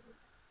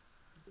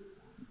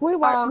 Wait,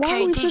 why Oh, are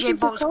okay, we DJ searching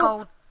for Bolt's code?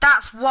 gold.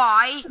 That's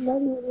why. I'm not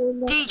even doing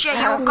that.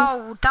 DJ, you're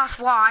gold. That's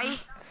why.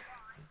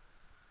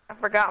 I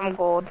forgot I'm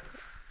gold.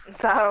 I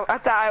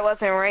thought I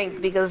wasn't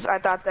ranked because I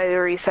thought they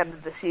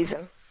reset the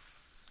season.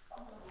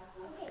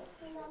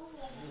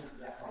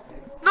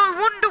 No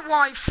wonder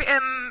why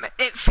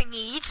it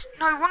thingied.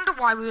 No wonder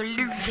why we were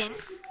losing.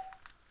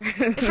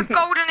 It's a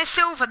gold and a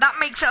silver. That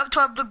makes it up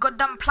to a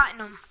goddamn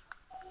platinum.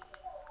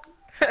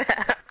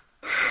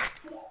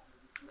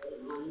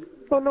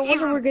 Oh, no wonder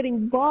Even- we're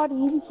getting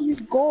bodied.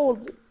 He's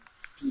gold.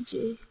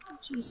 DJ.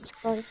 Jesus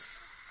Christ.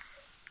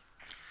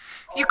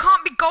 You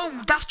can't be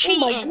gold. That's Oh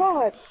my cheating.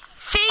 god.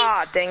 See?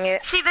 Ah, dang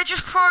it. See, they're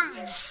just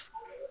pros.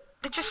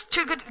 They're just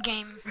too good at the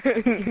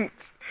game.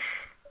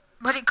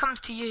 When it comes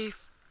to you.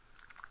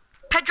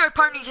 Pedro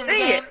Pony's in the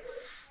Dang game. it.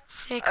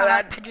 Sick, I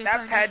like Pedro that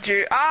Pony.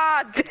 Pedro.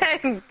 Ah,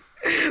 dang.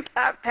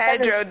 That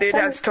Pedro dude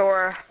Sorry. has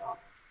Tora.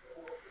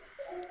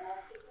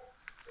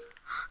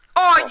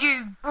 Oh,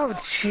 you Oh,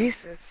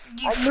 Jesus.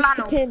 I missed the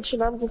flannel. pinch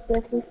and I'm just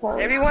definitely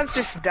fine. Everyone's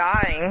just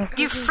dying.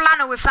 You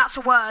flannel, if that's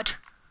a word.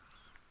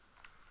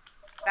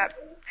 That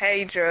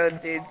Pedro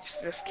dude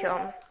just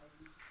killed him.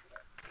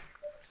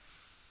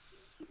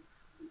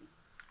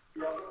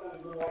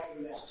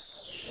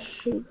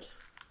 Shoot.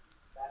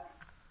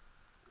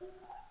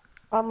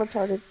 I'm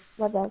retarded.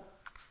 My bad.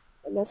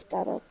 I messed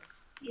that up.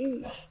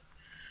 Jeez.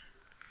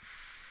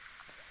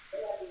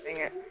 Dang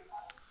it.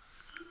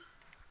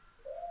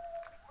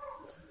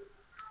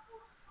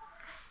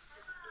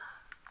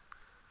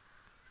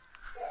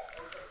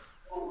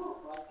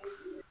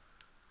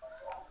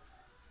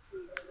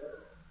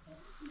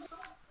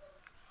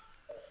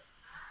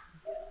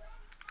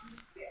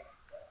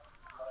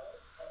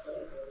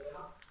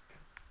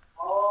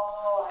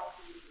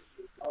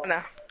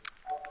 No.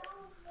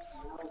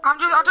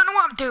 I don't know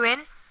what I'm doing.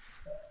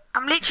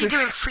 I'm literally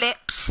doing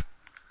flips.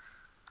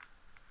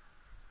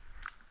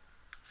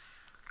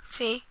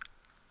 See?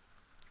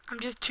 I'm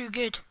just too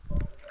good.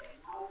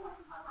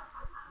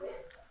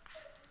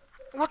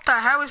 What the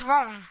hell is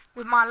wrong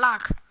with my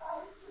lag?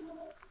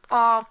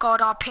 Oh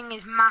god, our ping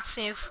is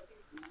massive.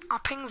 Our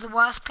ping's the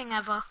worst ping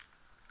ever.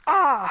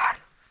 Ah.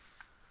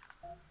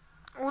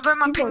 Although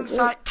my Keep on ping's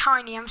going. like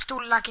tiny, I'm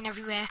still lagging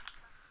everywhere.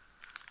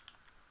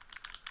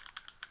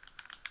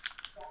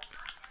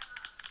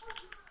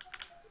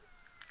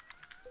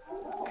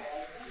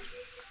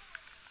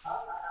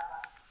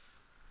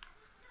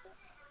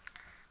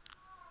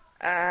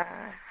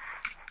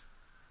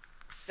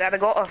 Gotta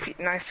go off.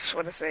 Nice,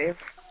 what a save.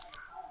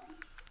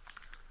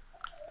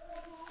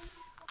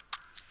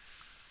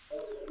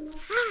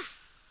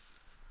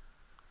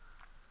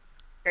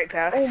 Great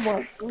pass. Oh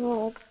my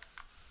god.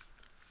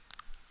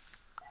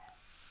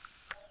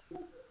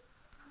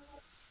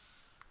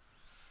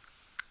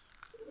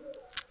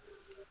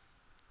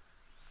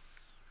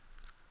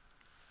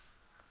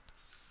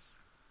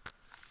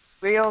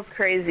 Real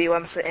crazy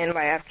wants to end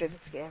by after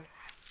this game.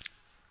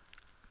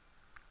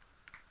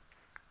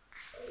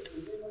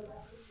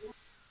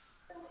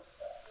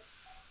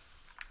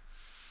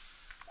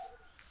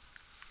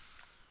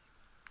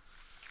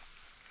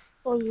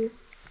 Oh, you.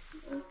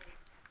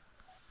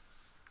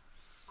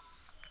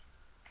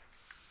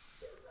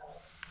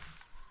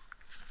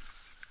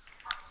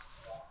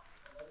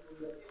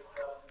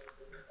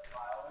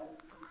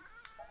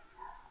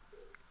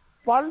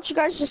 Why don't you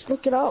guys just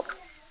look it up?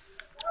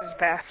 Just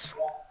pass.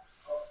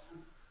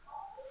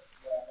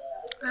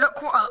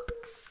 Look what up.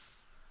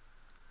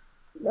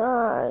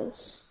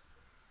 Nice.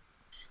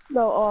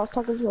 No, I was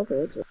talking to my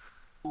parents.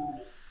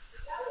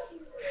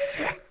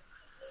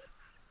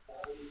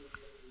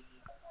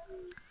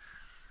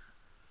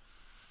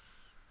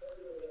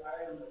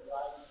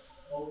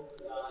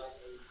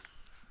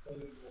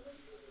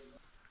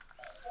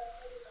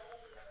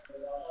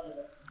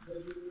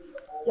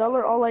 Y'all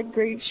are all like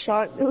great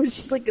shot. It was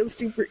just like a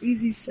super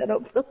easy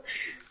setup.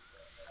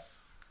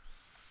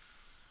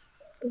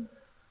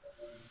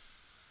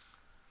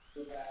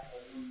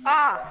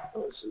 Ah!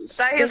 Oh, jeez.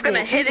 Thought he was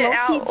gonna hit it Low-key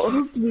out.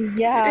 juked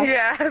me, yeah.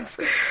 Yes.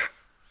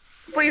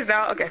 Please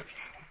no. Okay.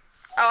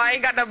 Oh, I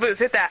ain't got no boost.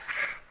 Hit that.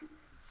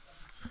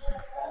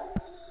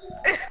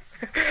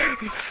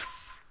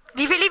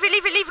 Leave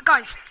it,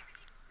 guys.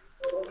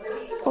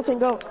 Fucking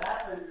go. Oh,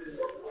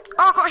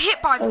 I got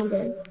hit by them.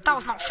 Okay. That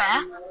was not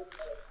fair.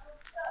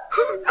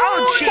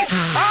 Oh, jeez.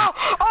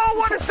 Oh,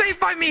 what a save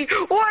by me.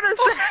 What a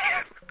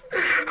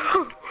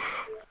save.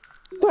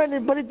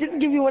 Brandon, but it didn't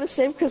give you one to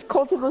save because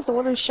Colton was the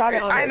one who shot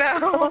it on I us.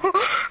 know.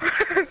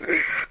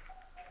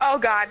 Oh,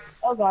 God.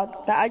 Oh god,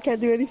 I can't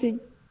do anything.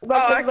 Oh,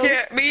 I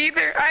can't. Me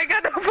either. I ain't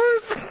got no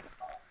boost.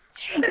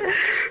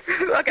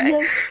 Okay.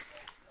 Yes.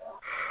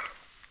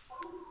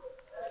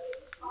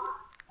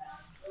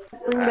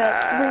 Bring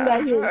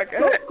that here. Okay.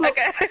 Go, go.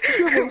 Okay.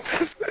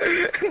 Dribbles.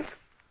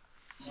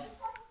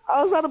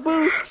 I was out of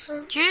boost.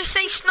 Do you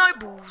say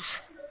snowballs?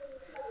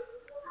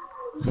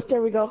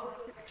 There we go.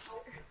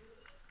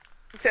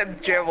 He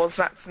said gerbils,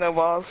 not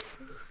snowballs.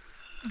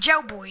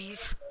 Gel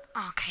boys.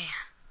 Okay.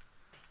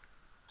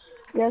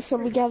 Yes,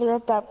 let me gather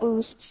up that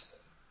boost.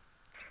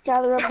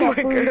 Gather up Oh that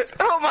my god. boost.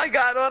 Oh my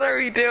god, what are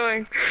we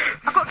doing?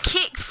 I got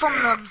kicked from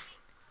them.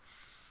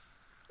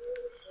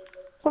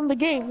 From the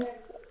game.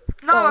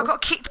 No, I Oh.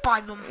 got kicked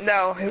by them.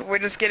 No, we're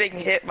just getting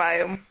hit by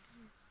him.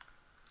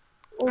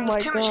 Oh There's my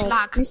too much god.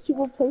 lag. These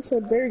people play so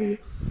dirty.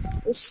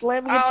 They're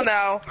slamming Oh into...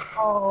 no.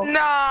 Oh.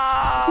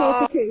 No! Okay,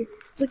 it's okay.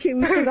 It's okay,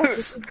 we still got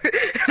this.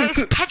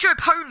 It's Pedro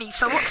Pony,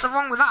 so what's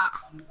wrong with that?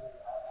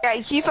 Yeah,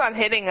 he keeps on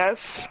hitting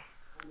us.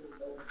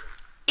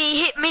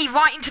 He hit me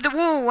right into the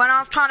wall when I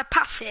was trying to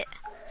pass it.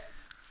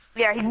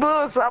 Yeah, he blew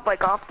us up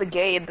like off the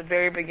gate at the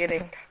very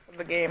beginning of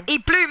the game. He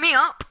blew me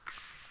up.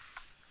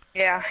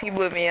 Yeah, he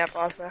blew me up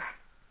also.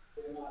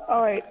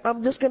 Alright,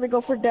 I'm just gonna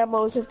go for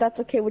demos if that's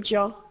okay with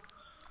y'all.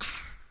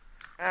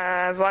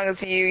 As long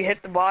as you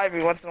hit the ball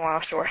every once in a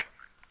while, sure.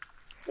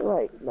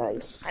 Right,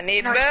 nice. I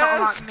need No, it's not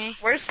boost. like me.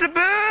 Where's the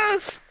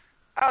boost?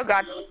 Oh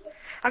god.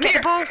 I'm Get here.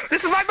 the ball.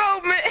 This is my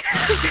moment.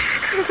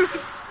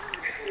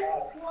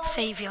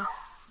 Savior.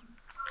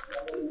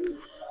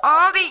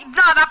 Oh,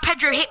 that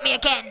Pedro hit me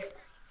again.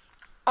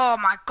 Oh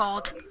my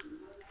god.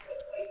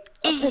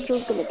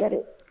 Petro's gonna get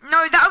it.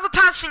 No, that other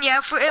person, yeah,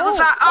 it was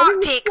I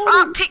didn't Arctic.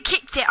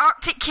 see.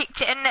 Arctic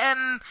kicked it,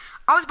 and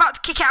I was about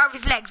to kick it out of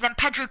his legs, then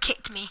Pedro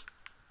kicked me,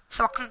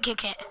 so I couldn't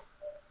kick it.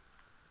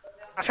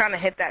 I'm trying to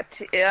hit that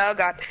too. Oh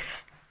god.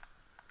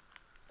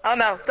 Oh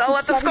no, don't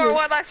let them It's score on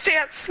one last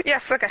chance.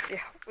 Yes, okay, yeah,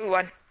 we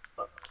won.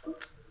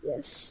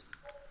 Yes.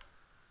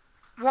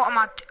 What am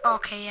I?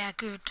 Okay, yeah,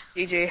 good.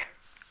 GG.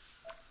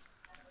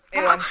 We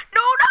What won.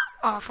 no!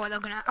 Oh, I thought they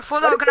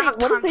were gonna have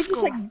What time if they to just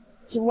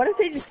score. what if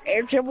they just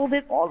air dribbled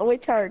it all the way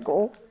to our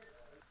goal?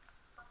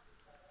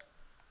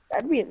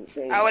 That'd be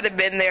insane. I would have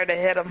been there to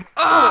hit him.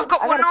 Oh, I've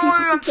got I one. got a No, piece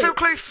of I'm so secret.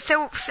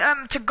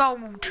 close to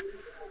gold.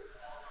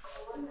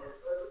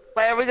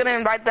 But are we gonna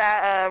invite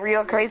that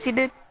real crazy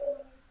dude?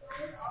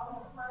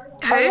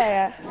 Who? Oh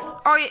yeah.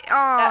 Oh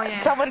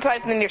yeah. Someone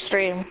typed in your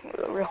stream.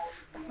 Real.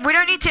 We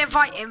don't need to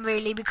invite him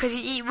really because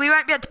we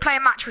won't be able to play a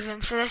match with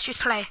him. So let's just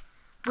play.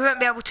 We won't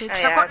be able to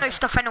because Oh, I've got no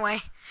stuff anyway.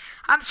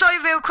 I'm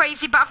sorry, real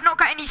crazy, but I've not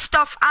got any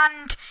stuff,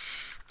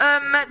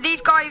 and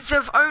these guys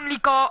have only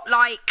got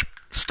like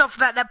stuff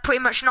that they're pretty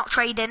much not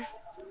trading.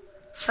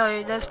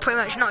 So there's pretty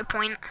much no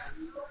point.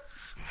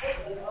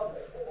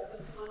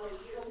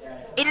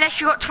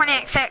 Unless you got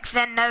 20XX,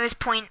 then there is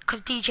point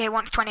because DJ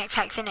wants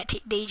 20XX in it.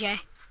 DJ.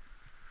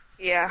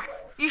 Yeah.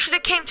 You should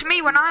have came to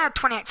me when I had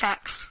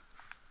 20XX.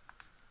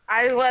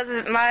 I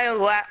wasn't I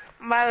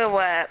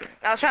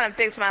was trying to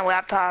fix my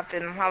laptop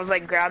and I was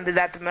like grounded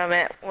at the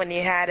moment when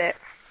you had it.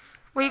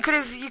 Well, you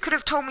could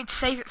have told me to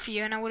save it for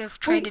you, and I would have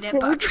traded it. Then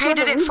But we I just run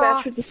traded a it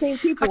rematch for with the same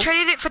people.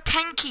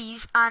 10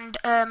 keys and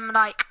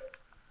like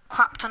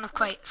crap ton of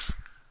crates.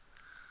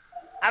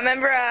 I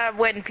remember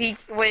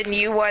when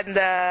you won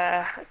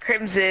the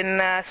Crimson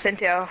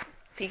Centio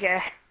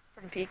PK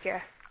from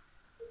PK.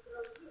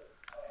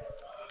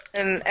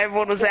 And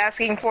everyone was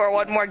asking for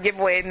one more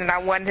giveaway and I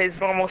won his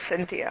normal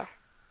Centio.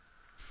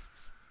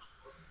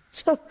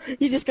 So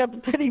you just got the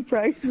penny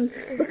price.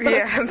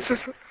 Yeah.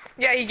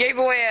 Yeah, he gave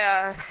away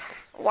a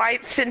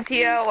white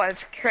Centio, a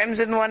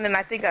crimson one, and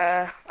I think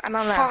I don't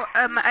know.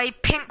 For, a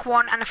pink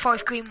one and a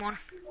forest green one.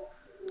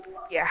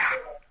 Yeah.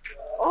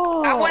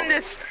 Oh. I won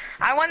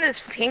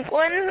this pink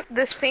one,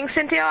 this pink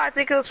Centio, I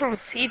think it was from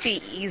CG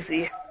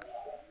Easy.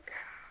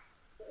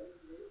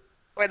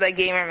 Or the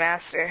Gamer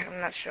Master, I'm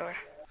not sure.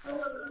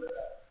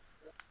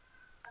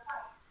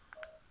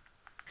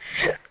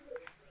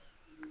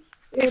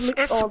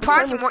 It's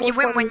surprising what you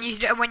win when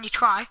you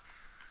try.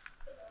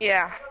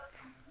 Yeah.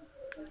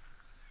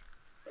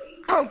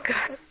 Oh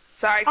god.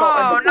 Sorry,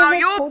 Oh,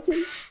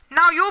 Colton.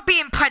 now you're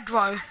being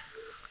Pedro.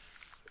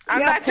 I'm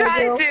Yeah, not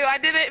trying Pedro. to. I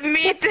didn't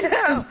mean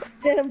to.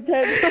 Damn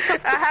Pedro.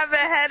 I have a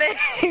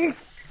headache.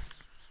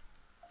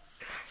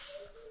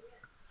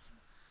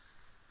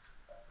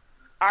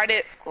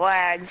 Arctic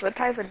Lags. What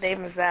type of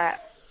name is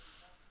that?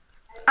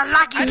 A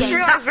laggy I just game.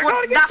 realized That's we're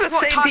going against the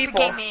what same type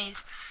people. of game it is.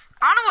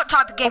 I don't know what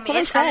type of game That's what it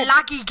I is. said. A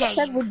laggy I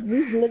said game.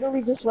 we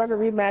literally just run a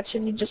rematch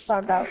and you just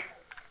found out.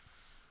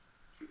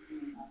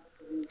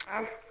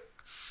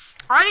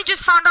 I only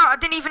just found out. I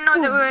didn't even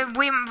know that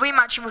we were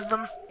rematching with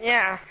them.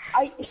 Yeah.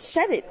 I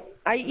said it.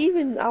 I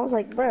was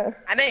like, bruh.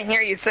 I didn't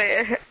hear you say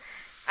it.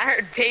 I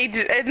heard Paige,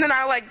 and then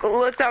I like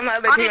looked on the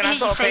other I team didn't and I hear you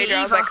saw say it Pedro.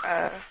 I was either.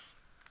 like,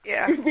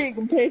 yeah. You're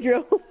being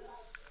Pedro.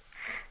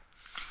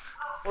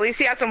 At least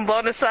he has some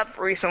bonus up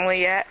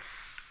recently yet.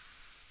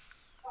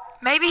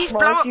 Maybe his Well,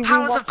 blow if up you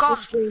powers rewatch have gone.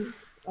 the stream,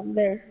 I'm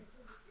there.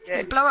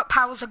 His blow up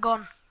powers are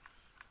gone.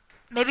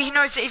 Maybe he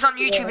knows that he's on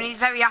YouTube Yeah. and he's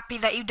very happy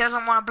that he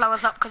doesn't want to blow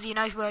us up because he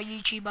knows we're a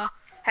YouTuber.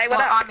 Hey, what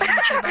Well, up? I'm a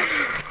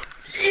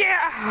YouTuber.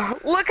 Yeah!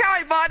 Look how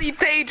I bodied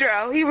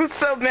Pedro. He was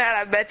so mad,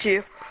 I bet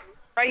you.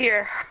 Right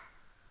here.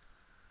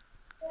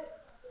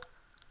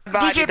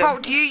 body DJ them.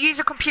 Bolt, do you use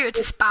a computer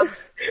to spam?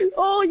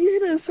 Oh, you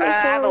hit us so I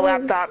have a far.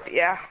 laptop,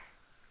 yeah.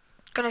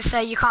 Gonna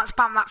say you can't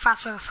spam that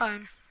fast with a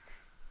phone.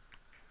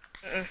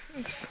 Mm-mm.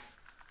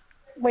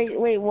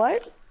 Wait,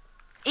 what?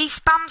 He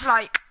spams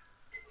like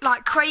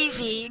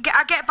crazy.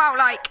 I get about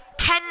like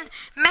 10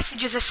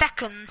 messages a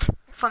second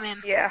from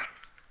him Yeah.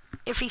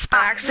 if he spams.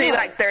 Actually,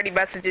 like 30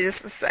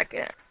 messages a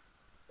second.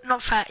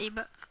 Not 30,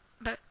 but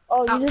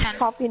Oh, about you just 10.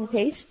 copy and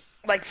paste?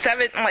 Like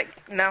 7, like,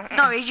 no.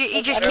 No,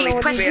 he just I don't know keeps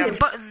what pressing you the do.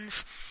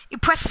 buttons. He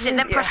presses it,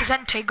 then Yeah. presses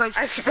enter. He goes.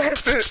 I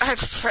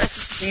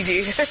pressed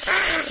GG.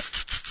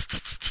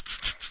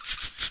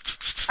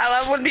 I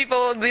love when people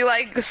will be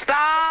like,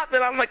 stop,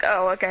 and I'm like,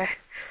 oh, okay.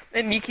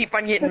 Then you keep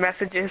on getting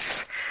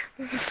messages.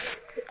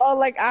 Oh,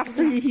 like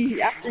after you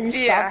Yeah.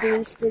 stop,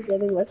 you're still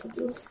getting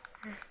messages.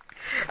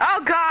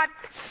 Oh, God.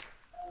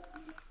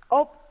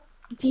 Oh,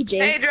 TJ.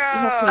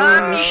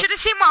 Pedro. You should have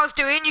seen what I was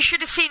doing. You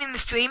should have seen in the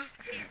stream.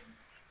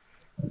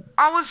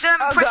 I was Oh,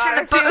 pressing God,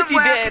 the I see what button you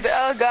where I did. could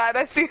Oh, God,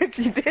 I see what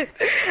you did.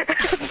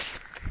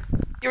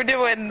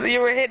 you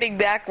were hitting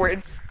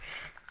backwards.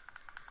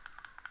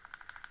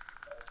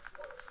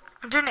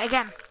 I'm doing it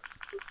again.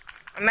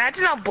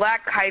 Imagine a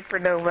black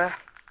hypernova.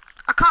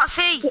 I can't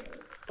see.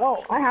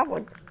 Oh, I have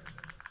one.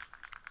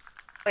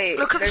 Wait,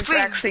 Look at the there's screen.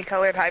 actually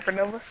colored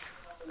hypernovas?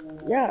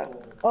 Yeah.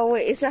 Oh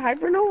wait, is it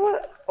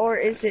hypernova or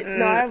is it?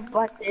 No, I have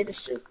black data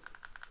strip.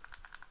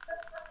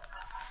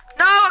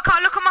 No, I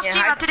can't look on my Yeah,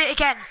 stream. I did it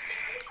again.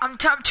 I'm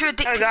too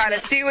addicted Oh, God, to I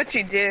it. see what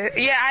you did.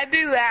 Yeah, I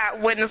do that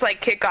when it's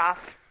like kickoff.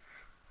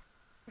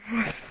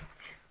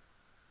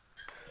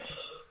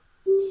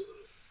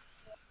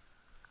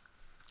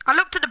 I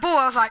looked at the ball.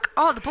 I was like,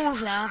 oh, the ball's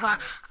there. I was like,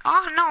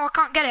 oh no, I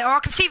can't get it. Or I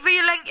can see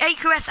real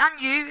AQS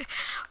and you.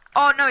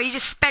 Oh no, he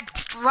just sped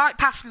right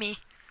past me.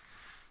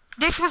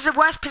 This was the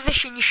worst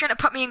position. You shouldn't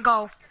have put me in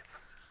goal.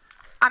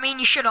 I mean,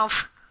 you should have.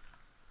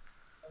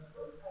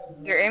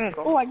 You're in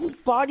goal. Oh, I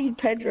just bodied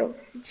Pedro.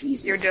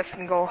 Jesus. You're just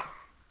in goal.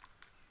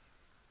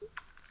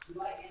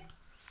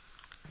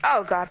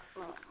 Oh, God.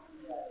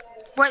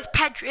 Well, it's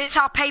Pedro. It's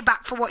our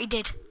payback for what he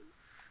did.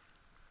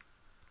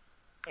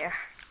 Yeah.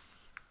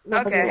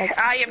 Nobody Okay, likes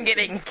I am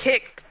getting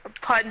kicked,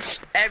 punched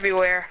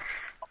everywhere.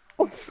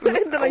 and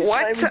then I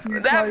What? slammed into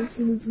your car as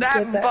soon as you That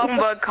said that.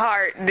 Bumba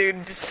cart,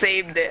 dude, just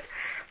saved it.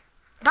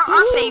 No,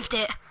 I saved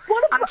it.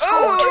 What And about?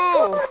 scored.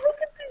 Oh my God, look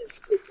at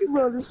this.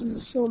 Bro, this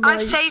is so I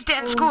nice. saved it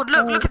and Oh, scored.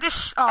 Look, God. look at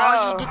this. Oh,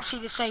 Oh. you didn't see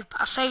the save.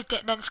 But I saved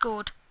it and then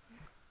scored.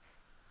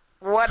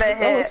 What a That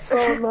hit. was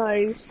so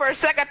nice. For a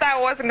second, I thought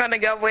I wasn't going to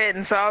go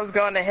in, so I was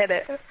going to hit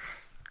it.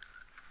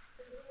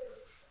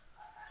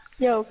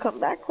 Yo, come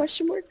back?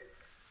 Question mark.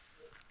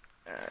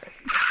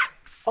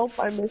 Oh,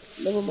 I missed.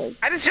 Never mind.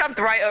 I just jumped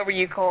right over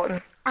you,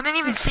 Colton. I didn't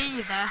even see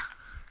you there.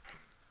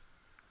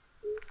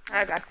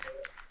 I got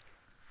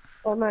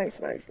Oh, nice.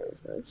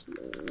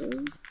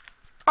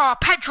 Oh,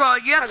 Pedro,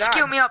 you have Oh, to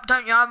skill God. me up,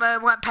 don't you? I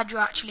weren't Pedro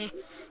actually.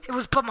 It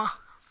was Bummer.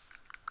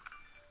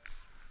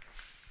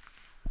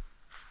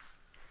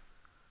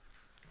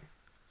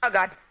 Oh,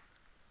 God.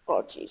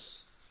 Oh,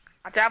 jeez.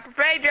 Watch out for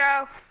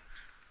Pedro.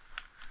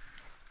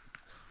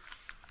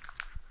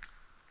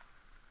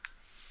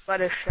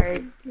 What a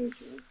shame.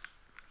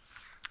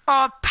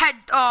 Oh,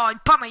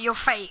 Bummer, you're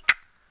fake.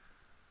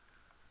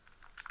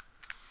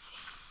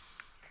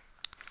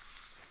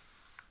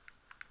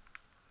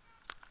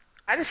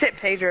 I just hit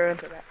Pedro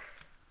into that.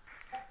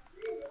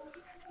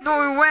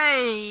 No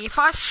way. If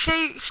I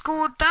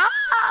scored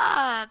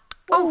that.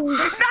 Oh,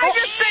 I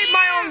just saved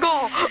my own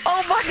goal.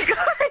 Oh, my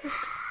God.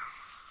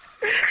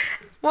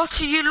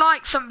 what are you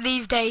like some of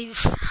these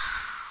days?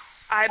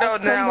 I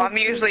don't know. I'm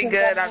usually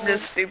good. I'm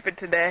just stupid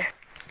today.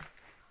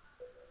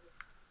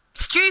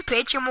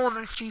 Stupid? You're more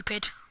than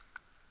stupid.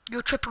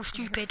 You're triple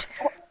stupid.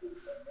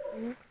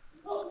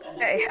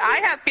 Hey, I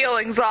have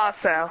feelings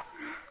also.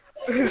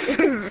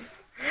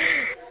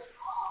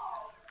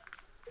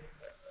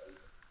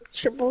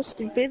 Triple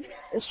stupid?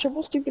 Is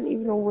triple stupid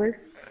even a word?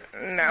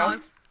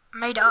 No.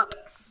 Made it up.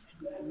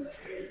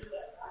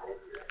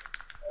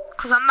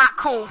 Cause I'm that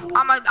cool.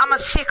 I'm a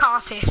sick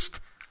artist.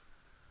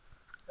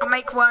 I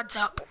make words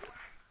up.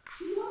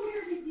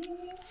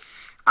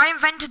 I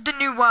invented the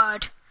new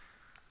word.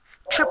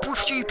 Triple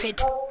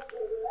stupid.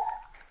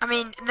 I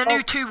mean, the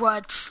new 2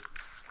 words.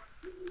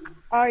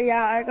 Oh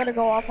yeah, I gotta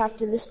go off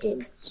after this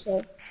game,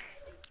 so.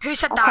 Who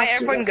said Hi, that?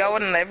 everyone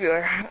going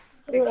everywhere.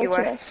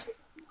 AQS.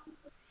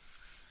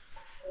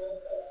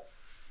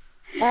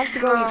 I have to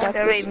go eat It's gonna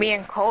be breakfast. me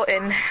and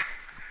Colton.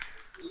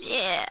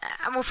 Yeah,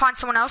 and we'll find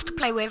someone else to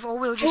play with, or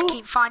we'll just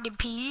keep finding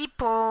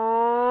people.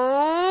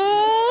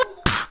 Oh.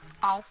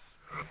 Oh,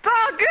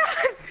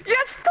 God!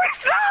 Yes,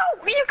 please,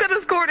 no! You could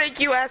have scored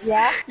AQS.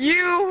 Yeah?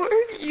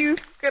 You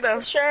could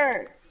have.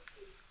 Sure.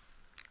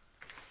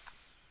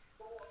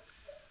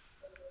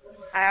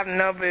 I have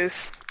no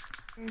boost.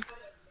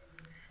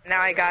 Now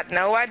I got,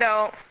 no I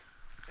don't.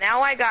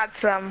 Now I got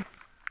some.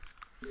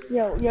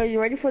 Yo, you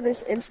ready for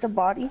this insta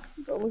body?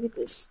 Oh, look at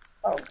this.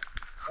 Oh.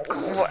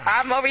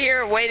 I'm over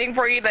here waiting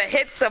for you to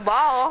hit the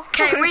ball.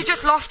 Okay, we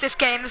just lost this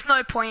game. There's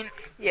no point.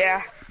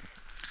 Yeah.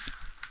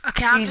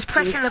 Okay, I'm just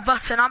pressing the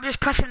button. I'm just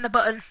pressing the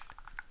button.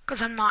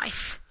 Because I'm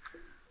nice.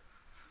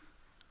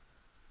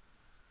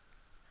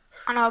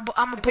 I know, but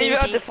I'm a If you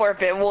have to baldy.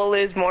 forfeit, we'll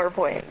lose more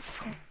points.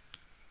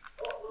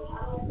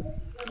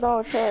 No,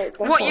 it's alright.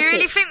 don't What, you forfeit.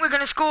 really think we're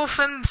going to score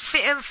from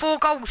 4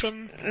 goals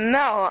in?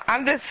 No,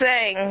 I'm just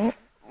saying,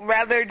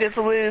 rather just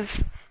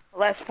lose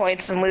less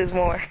points than lose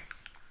more.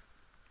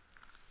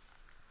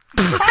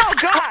 Oh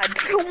God!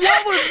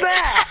 What was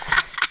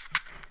that?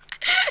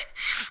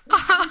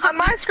 On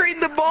my screen,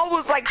 the ball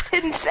was like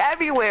pinched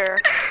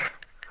everywhere.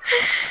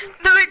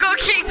 No, it got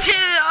kicked in.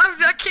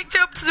 I kicked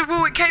it up to the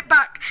wall. It came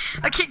back.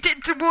 I kicked it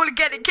into the wall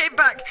again. It came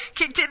back.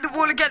 Kicked it in the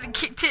wall again and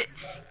kicked it.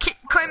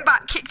 Came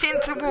back. Kicked it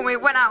into the wall.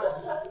 It went out.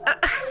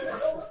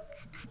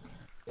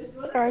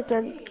 Alright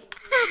then.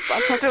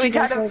 I'll talk Should to we you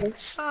guys kind of- later.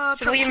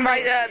 Should we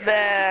invite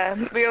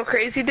the real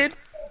crazy dude?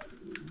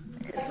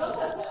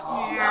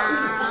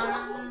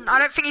 I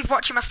don't think he's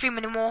watching my stream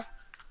anymore.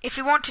 If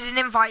he wanted an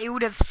invite, he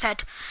would have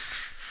said.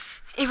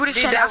 He would have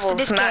Do said after doubles,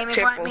 this not game,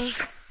 invite me.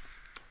 triples.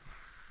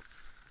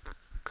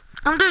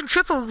 I'm doing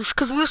triples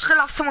because we'll still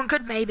have someone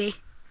good, maybe.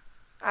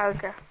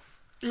 Okay.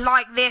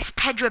 Like this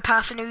Pedro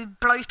person who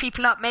blows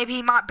people up. Maybe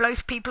he might blow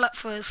people up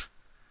for us.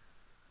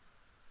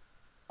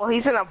 Well,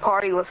 he's in a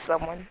party with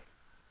someone.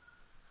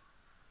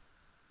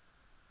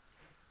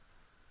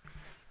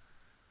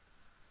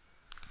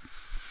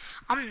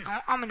 I'm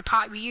not. I'm in a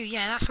party with you.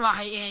 Yeah, that's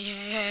right.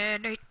 Yeah.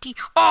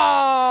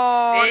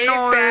 Oh, Big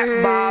no.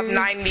 Fat Bob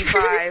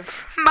 95.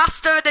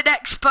 Master and an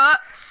expert.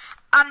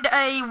 And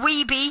a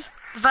weebie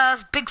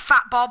versus Big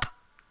Fat Bob.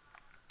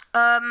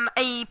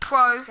 A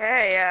pro.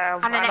 Hey,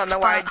 And an I don't know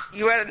why expert.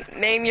 you would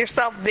name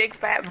yourself Big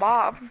Fat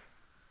Bob.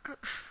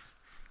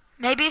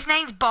 Maybe his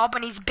name's Bob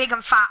and he's big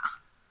and fat.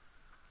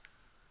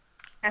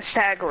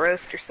 Hashtag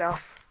roast yourself.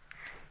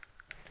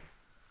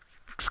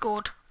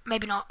 Scored.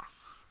 Maybe not.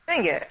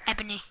 Dang it.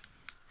 Ebony.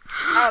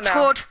 Oh no.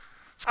 Scored. Oh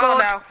Scored.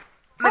 no.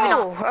 Maybe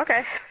oh, not.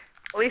 okay.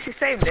 At least he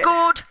saved it.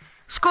 Scored.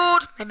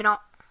 Scored. Maybe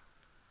not.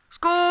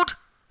 Scored.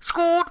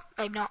 Scored.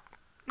 Maybe not.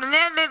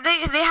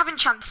 They're having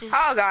chances.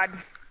 Oh god.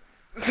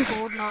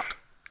 Scored not.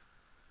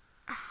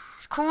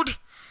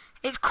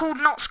 It's called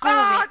not scoring.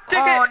 Ah, took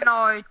Oh it.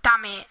 no,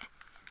 damn it.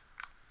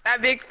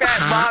 That Big Fat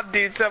Bob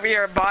dude's over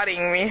here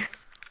bodying me.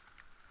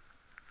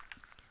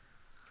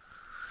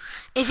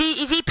 Is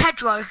he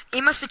Pedro?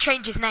 He must have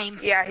changed his name.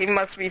 Yeah, he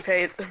must be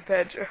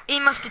Pedro. He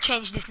must have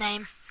changed his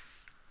name.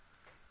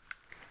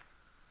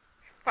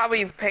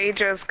 Probably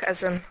Pedro's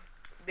cousin.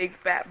 Big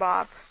Fat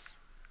Bob.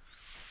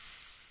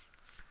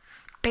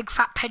 Big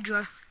fat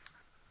Pedro.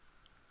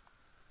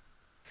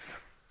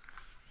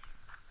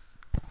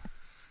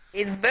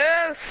 He's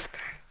boost.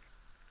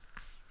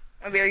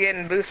 Maybe you're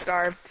getting boost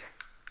starved.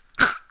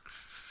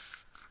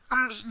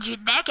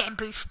 They're getting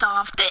boost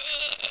starved.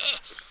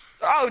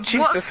 Oh Jesus.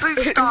 What's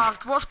boost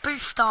starved? What's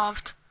boost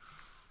starved?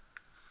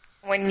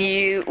 when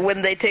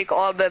they take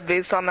all the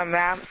boosts on the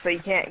map so you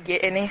can't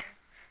get any.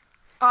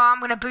 Oh, I'm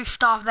gonna boost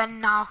starve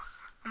then now.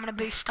 I'm gonna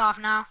boost starve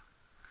now.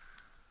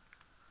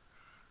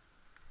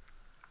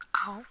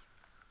 Oh.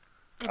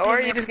 They blew Or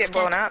me you up just get instead.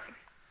 blown up.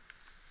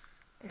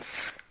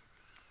 It's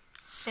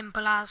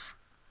Simple as.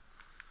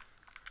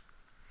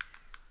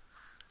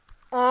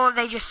 Or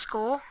they just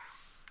score.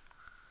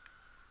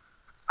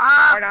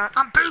 Ah, Or not.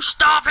 I'm boost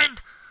starving.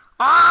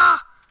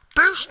 Ah,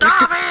 boost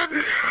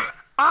starving.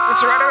 Ah,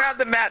 just run around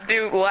the map,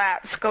 do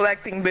laps,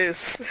 collecting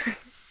boosts.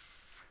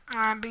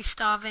 I'm boost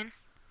starving.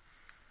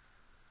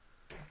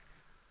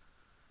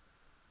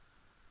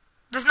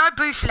 There's no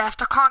boost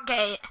left. I can't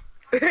get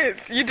it.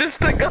 You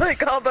just took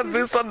like all the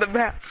boosts on the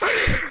map.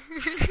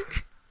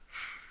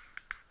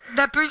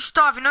 They're boost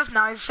starving us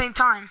now at the same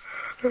time.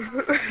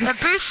 They're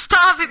boost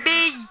starving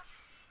me.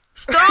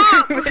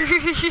 Stop!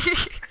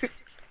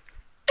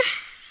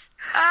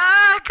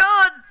 Ah,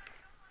 God.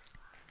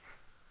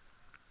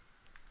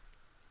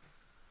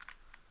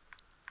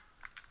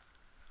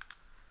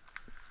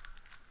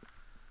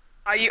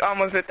 Oh, you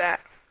almost hit that.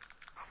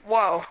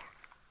 Whoa.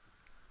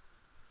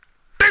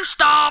 Boost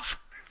starve.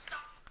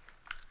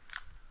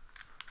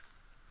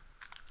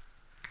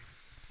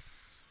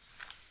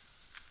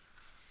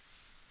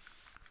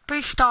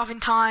 Boost starving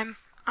time.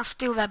 I'll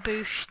steal their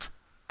boost.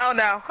 Oh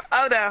no.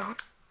 Oh no.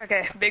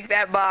 Okay, Big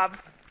Fat Bob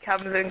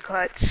comes in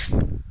clutch.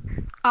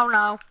 Oh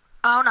no.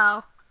 Oh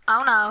no.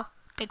 Oh no.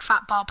 Big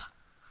Fat Bob.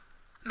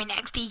 I mean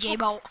XDJ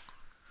Bolt.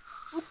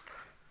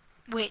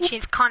 Which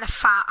is kind of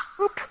fat.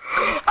 Whoop.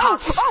 It's Oh,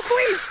 cause- oh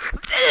please!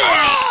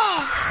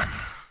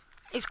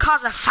 It's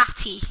cause of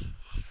fatty.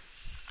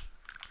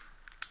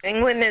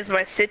 England is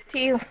my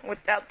city.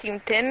 Without Team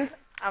 10,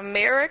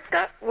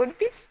 America would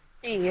be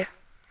C.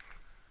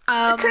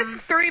 It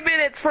took 3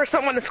 minutes for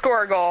someone to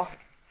score a goal.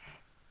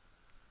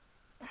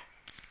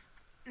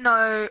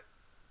 No.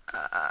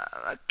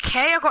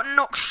 Okay, I got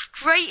knocked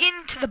straight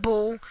into the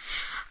ball,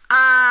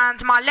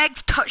 and my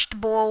legs touched the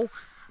ball.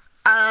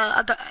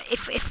 I don't,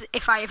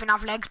 if I even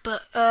have legs,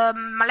 but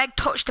my leg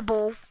touched the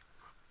ball.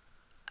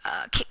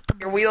 Kicked the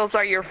Your ball. wheels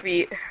are your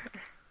feet.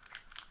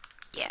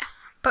 Yeah,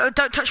 but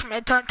don't touch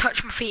my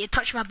feet. It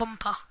touched my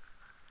bumper.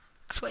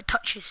 That's what it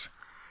touches.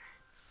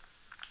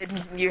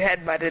 You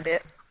headbutted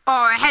it. Oh,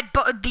 I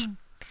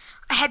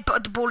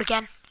headbutted the ball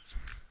again.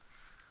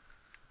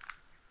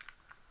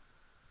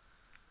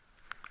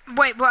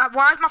 Wait,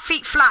 why is my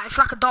feet flat? It's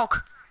like a dog.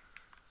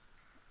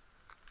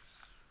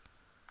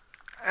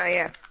 Oh,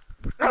 yeah.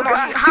 Oh,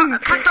 God.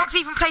 Can dogs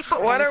even play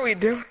football? What are we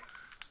doing?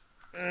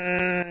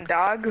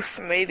 Dogs,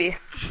 maybe.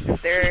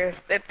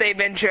 If they've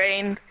been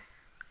trained.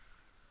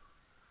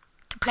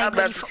 To play I'd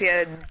love to see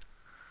a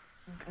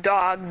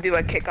dog do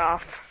a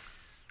kickoff.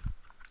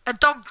 A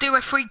dog do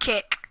a free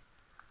kick.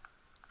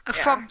 A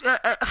frog.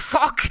 I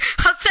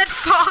said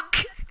frog.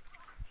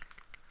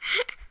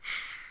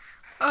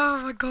 Oh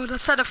my God! I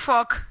said a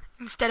frog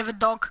instead of a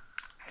dog.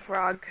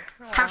 Frog.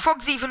 Can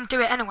frogs even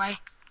do it anyway?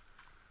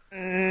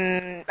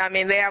 I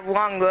mean, they have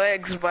long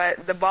legs,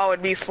 but the ball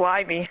would be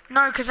slimy.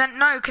 No, because then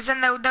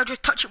they'll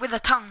just touch it with their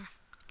tongue,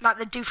 like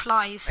they do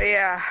flies.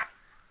 Yeah.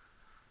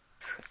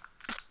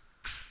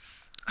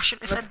 I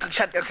shouldn't have said that.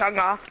 Cut their tongue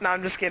off. No,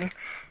 I'm just kidding.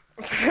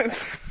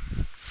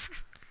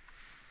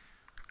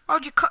 Why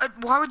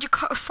would you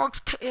cut a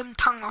frog's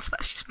tongue off?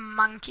 That's just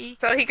monkey.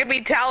 So he could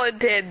be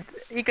talented.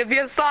 He could be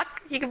a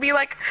sock. He could be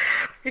like.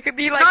 No,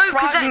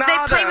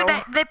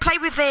 because they play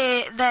with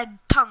their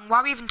tongue. Why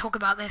are we even talk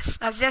about this?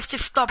 Let's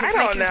just stop. It's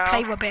making us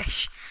play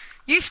rubbish.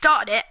 You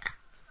started it.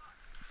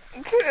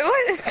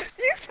 What?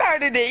 You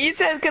started it. You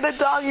said, "Can a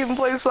dog even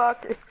play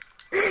soccer?"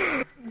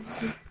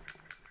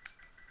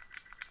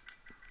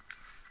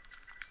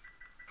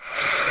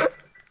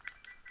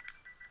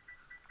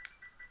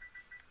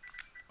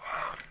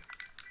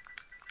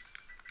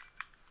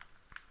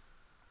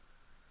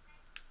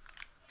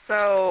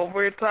 So,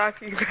 we're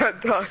talking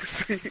about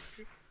dogs.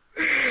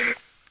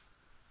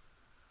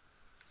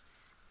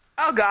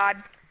 Oh,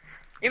 God.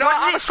 You know what?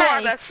 I'm does it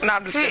say? This. No,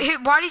 I'm just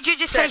kidding. Why did you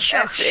just say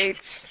shush?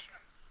 SH.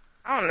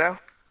 I don't know.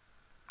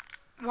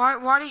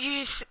 Why did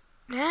you just...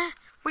 Yeah?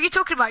 What are you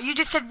talking about? You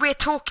just said we're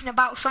talking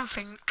about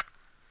something.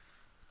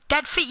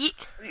 Dead feet?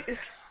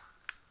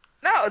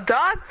 No,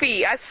 dog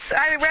feet. I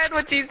read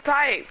what you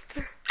typed.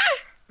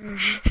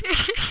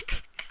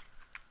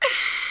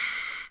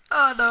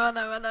 Oh, no,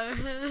 I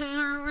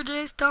know. We're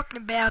just talking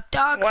about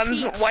dog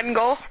feet. One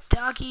goal?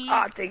 Doggy.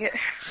 Oh, take it.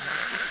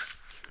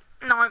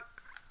 No.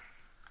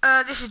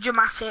 This is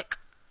dramatic.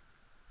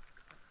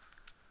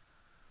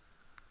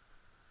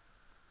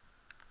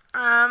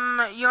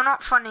 You're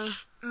not funny,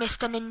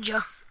 Mr.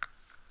 Ninja.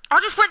 I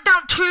just went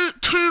down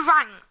two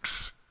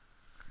ranks.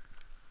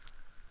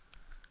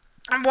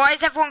 And why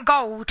is everyone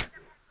gold?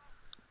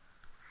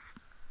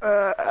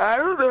 I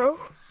don't know.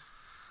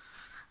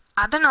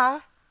 I don't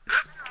know.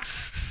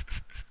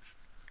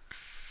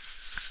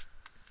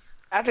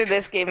 After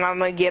this game, I'm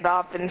gonna get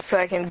off and so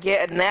I can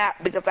get a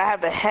nap because I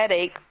have a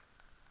headache.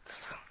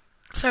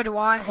 So do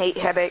I. I hate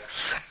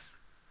headaches.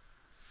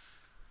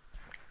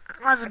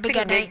 I have a big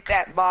headache.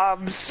 That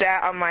Bob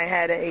sat on my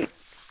headache.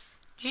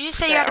 Did you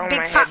say you had a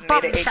big fat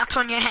Bob sat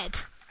on your head?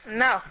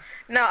 No,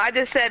 I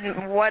just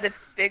said what a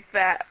big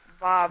fat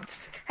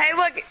Bob's. Hey,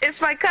 look,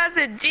 it's my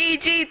cousin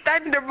GG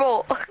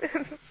Thunderbolt.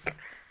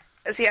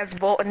 As he has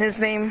Bolt in his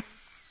name.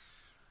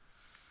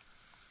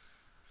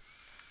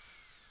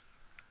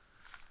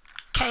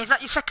 Okay, is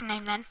that your second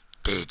name then?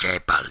 DJ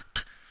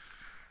Bolt.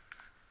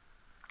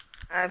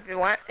 If you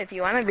want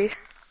to be,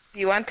 if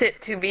you want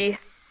it to be.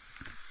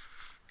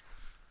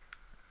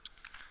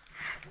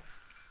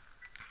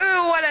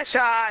 Ooh, what a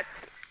shot!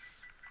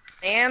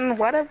 And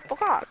what a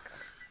block.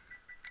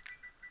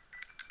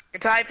 You're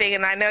typing,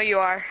 and I know you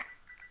are.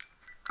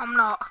 I'm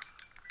not.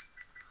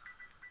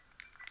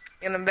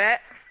 You gonna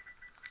bet?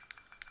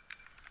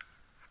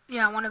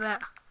 Yeah, I want to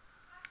bet.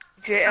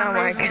 Yeah, oh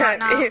my God!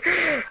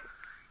 Right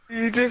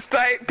you just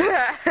typed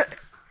that.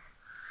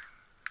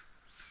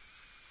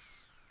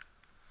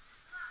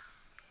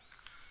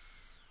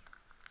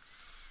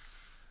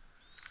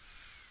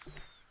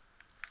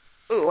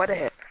 Ooh, what a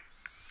hit.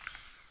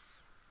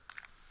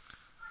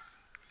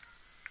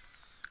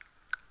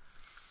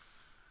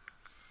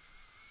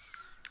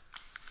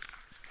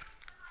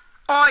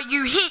 Oh,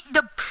 you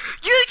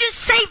just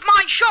saved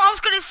my shot. I was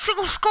going to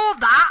single score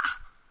that.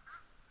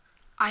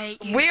 I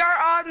hate you. We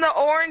are on the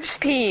orange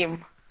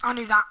team. I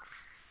knew that.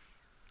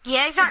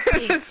 Yeah,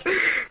 exactly.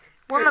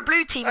 We're on the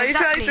blue team, exactly. Are you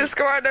trying to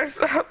score on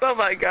ourselves? Oh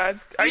my God.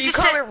 Are you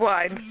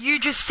colorblind? You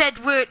just said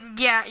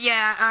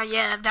yeah,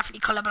 I'm definitely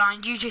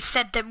colorblind. You just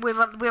said that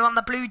we're on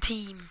the blue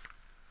team.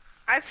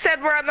 I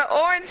said we're on the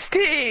orange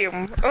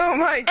team. Oh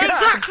my God.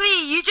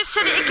 Exactly. You just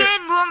said it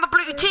again. We're on the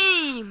blue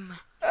team.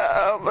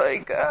 Oh my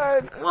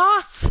God.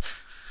 What?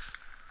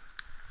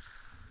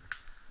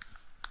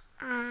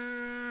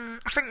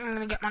 I think I'm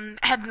gonna get my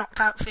head knocked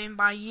out soon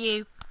by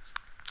you.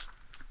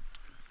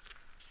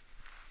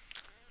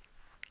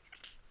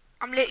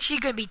 I'm literally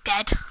gonna be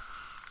dead.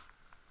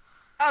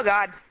 Oh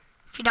God.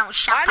 If you don't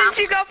shut up. Why didn't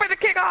you go for the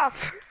kickoff?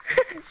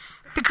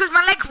 Because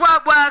my legs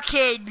weren't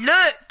working.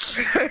 Look.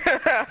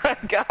 Oh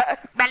God.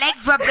 My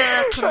legs were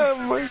working. Oh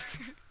my.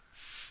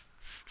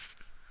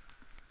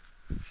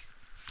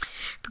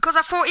 Because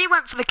I thought he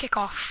went for the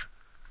kickoff.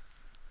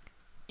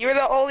 You were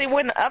the only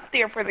one up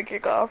there for the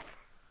kickoff.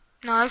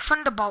 No,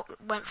 Thunderbolt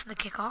went for the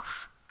kickoff.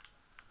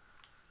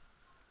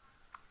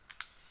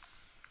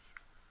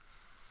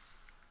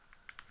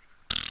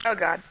 Oh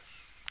god.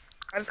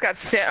 I just got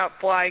sent up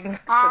flying to the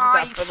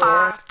I top of the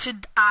world.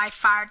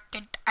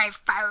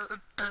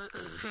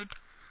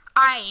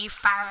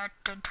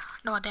 farted.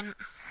 No, I didn't.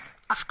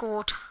 I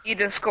scored. You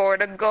just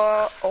scored a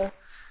goal. Oh,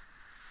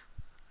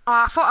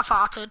 I thought I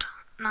farted.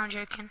 No, I'm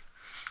joking.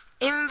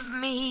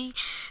 Me.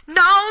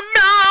 No,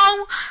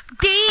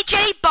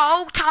 DJ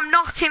Bolt, I'm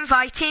not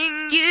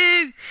inviting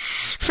you.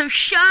 So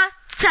shut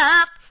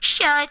up,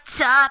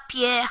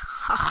 yeah.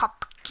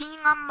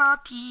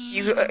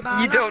 You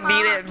don't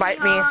need to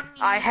invite me.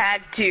 I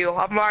had to.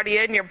 I'm already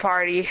in your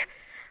party.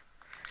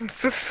 You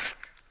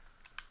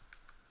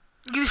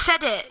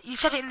said it. You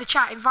said it in the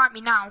chat. Invite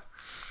me now.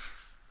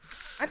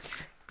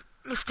 What?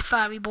 Mr.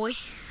 Furry Boy.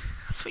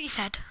 That's what you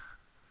said.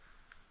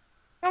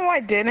 No, I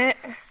didn't.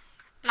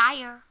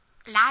 Liar.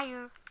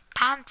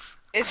 Pants.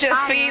 It's just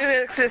Liar.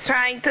 Phoenix is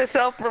trying to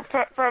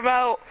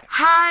self-promote.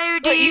 How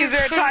do you user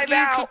think you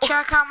timeout. could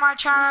check out my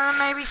channel and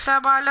maybe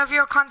sub? I love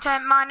your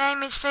content. My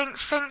name is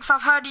Finks. Finks,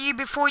 I've heard of you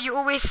before. You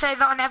always say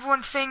that on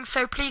everyone's thing,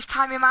 so please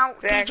time him out,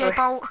 Exactly. DJ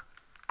Bolt.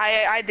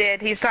 I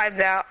did. He's timed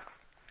out.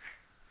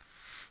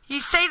 You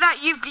say that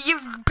you've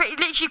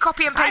literally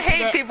copy and I pasted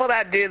hate it. people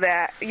that do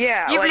that.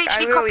 Yeah, You've like,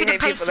 I literally really copied hate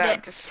and people pasted that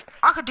it. just...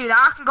 I could do that.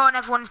 I can go on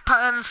everyone's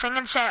thing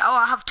and say, oh,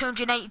 I have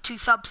 282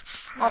 subs.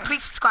 Or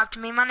please subscribe to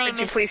me. My name Could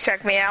you is... please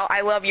check me out?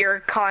 I love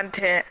your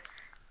content.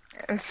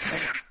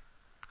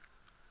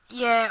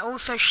 Yeah,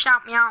 also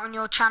shout me out on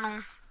your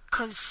channel.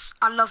 Because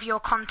I love your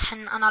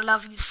content and I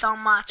love you so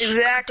much.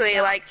 Exactly,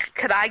 like,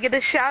 could I get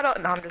a shout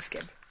out? No, I'm just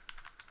kidding.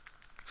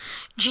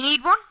 Do you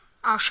need one?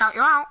 I'll shout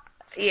you out.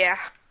 Yeah.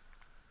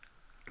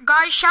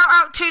 Guys, shout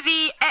out to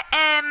the,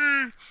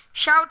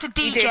 shout out to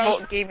DJ DJ.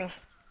 Bolt Gaming.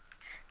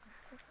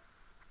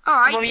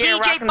 Alright, Well, you're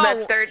DJ rocking that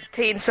Bolt.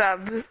 13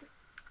 subs.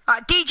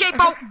 DJ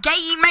Bolt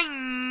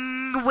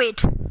Gaming with.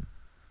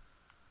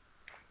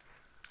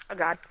 Oh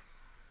god.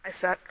 I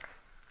suck.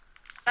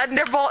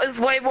 Thunderbolt is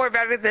way more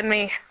better than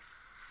me.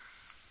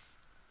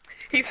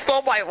 He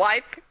stole my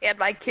wife and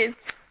my kids.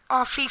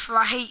 Oh, FIFA,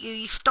 I hate you.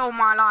 You stole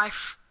my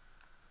life.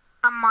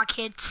 And my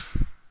kids.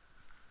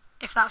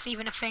 If that's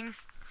even a thing.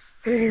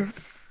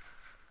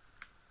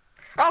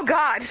 Oh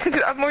god.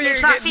 I'm more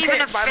If that's getting even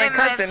hit by my a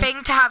cousin.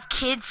 thing to have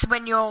kids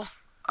when you're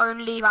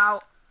only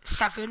about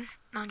 7.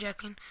 No, I'm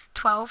joking.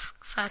 12,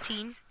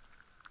 13,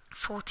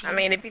 14. I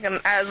mean, if you can,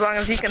 as long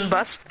as you can 16.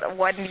 bust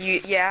one,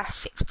 yeah.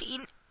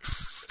 16,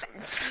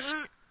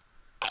 17,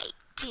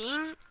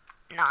 18,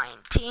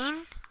 19,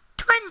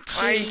 20.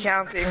 Why are you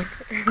counting?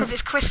 Because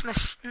it's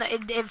Christmas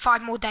in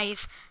 5 more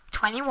days.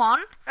 21,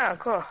 Oh,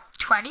 cool.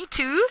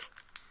 22,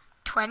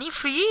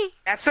 23,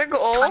 That's a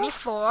goal.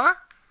 24,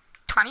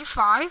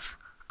 25.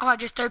 Oh, I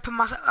just opened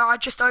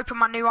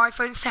my new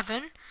iPhone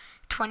 7.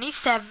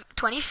 27,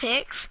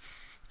 26,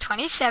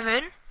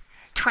 27,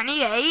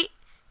 28,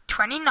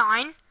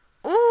 29.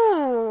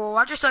 Ooh,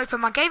 I just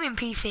opened my gaming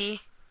PC.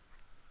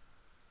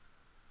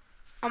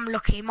 I'm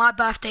lucky. My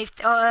birthday's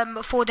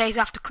 4 days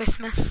after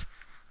Christmas.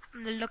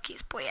 I'm the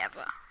luckiest boy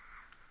ever.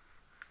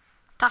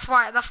 That's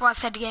why I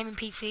said gaming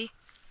PC.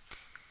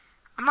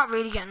 I'm not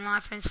really getting an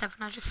iPhone 7.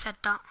 I just said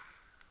that.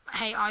 I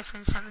hate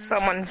iPhone 7.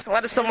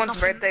 What if someone's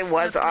nothing- birthday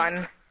was nothing.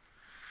 on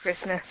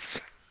Christmas?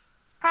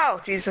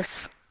 Oh,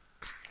 Jesus.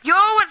 Yo,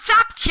 what's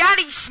up,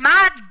 Charlie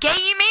Smart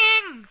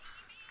Gaming?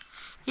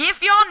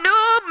 If you're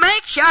new,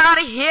 make sure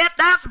to hit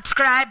that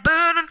subscribe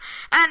button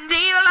and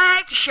leave a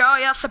like to show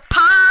your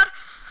support.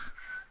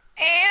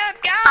 And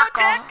go Fuck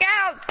check off.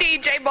 out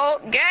DJ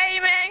Bolt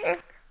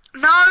Gaming.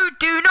 No,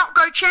 do not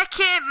go check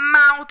him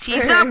out.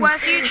 He's the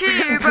worst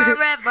YouTuber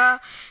ever.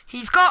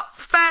 He's got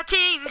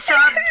 13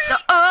 subs. So,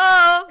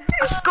 oh,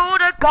 I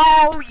scored a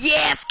goal.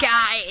 Yes,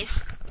 guys.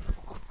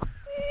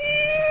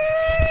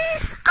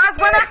 Guys,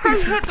 when I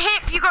say hip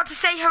hip, you got to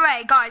say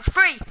hooray. Guys,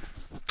 3,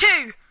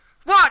 2,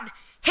 1.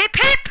 Hip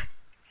hip.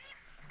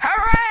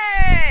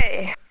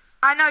 Hooray!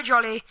 I know,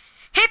 Jolly.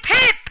 Hip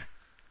hip.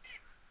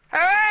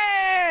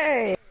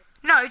 Hooray!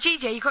 No,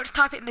 GJ, you got to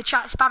type it in the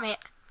chat. Spam it.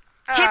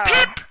 Oh. Hip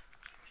hip.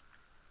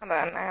 Hold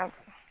on,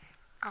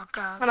 Oh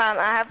god. hold on,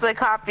 I have to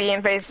copy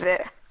and paste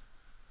it.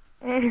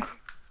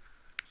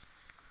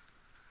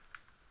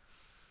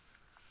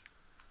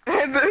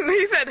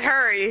 He said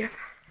hurry.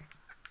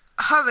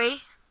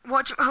 Hurry.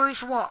 Hurry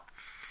for what?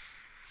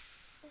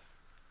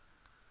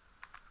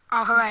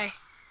 Oh, hooray.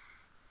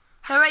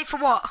 Hooray for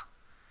what?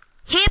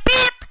 Hip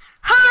hip.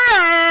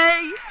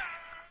 Hooray.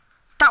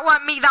 That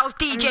weren't me. That was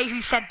DJ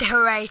who said the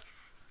hooray.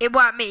 It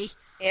weren't me.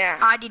 Yeah,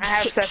 I did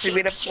have hip, such a hip,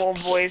 beautiful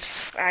hip,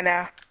 voice. I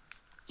know.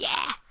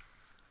 Yeah.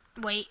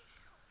 Wait.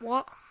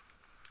 What?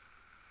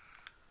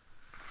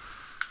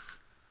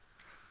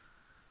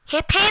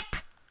 Hip hip.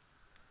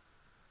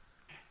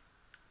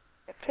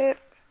 Hip hip.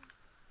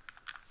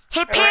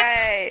 Hip hip.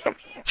 Hooray! Hip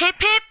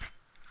hip.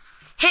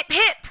 Hip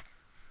hip.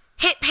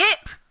 Hip hip.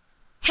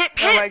 Hip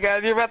hip. Oh my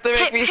god, you're about to make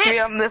Hip, me hip.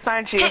 scream this,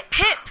 aren't you? Hip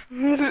hip.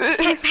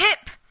 Hip hip.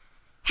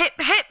 Hip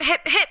hip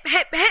hip hip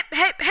hip hip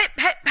hip hip hip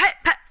hip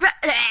hip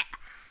hip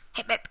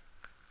hip hip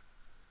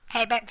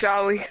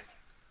Jolly.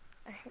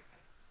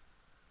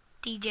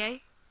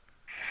 DJ.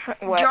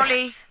 What?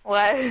 Jolly.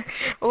 What?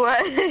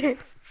 What?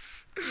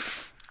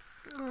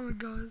 Oh my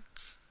god.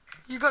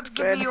 You got to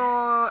give me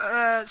your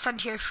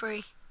Sentio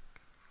free.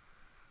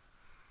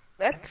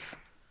 That's...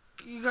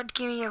 You got to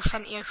give me your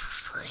Sentio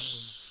for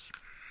free.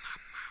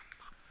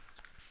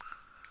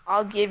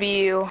 I'll give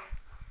you...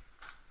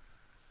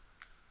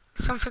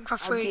 Something for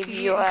free give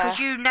because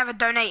you, you never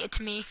donated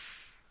to me.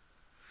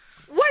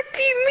 What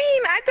do you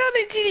mean? I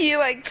donated to you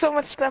like so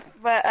much stuff,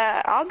 but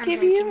I'll I'm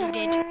give joking, you... you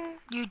did.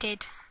 You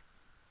did.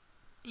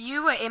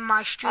 You were in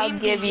my stream, I'll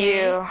give DJ.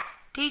 you...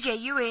 DJ,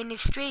 you were in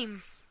his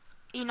stream.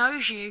 He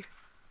knows you.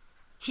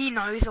 He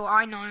knows, or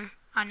I know.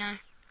 I know.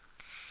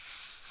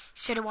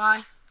 So do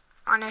I.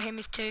 I know him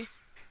as too.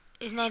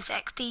 His name's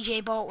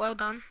XDJ Bolt. Well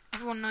done.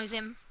 Everyone knows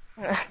him.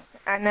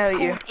 I know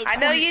you. I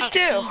know you too.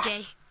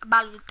 XDJ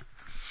Ballad.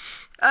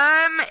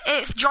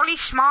 It's Jolly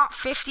Smart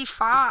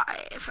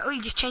 55. Oh,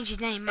 you just changed his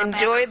name. My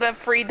Enjoy bad. the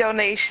free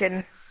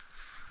donation.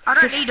 I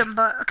don't need them,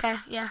 but okay,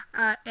 yeah,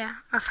 yeah.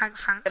 Oh,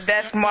 thanks. The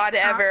best mod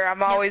ever.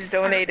 I'm always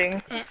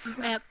donating.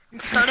 Yeah.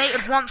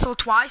 Donated once or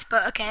twice,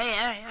 but okay,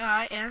 yeah,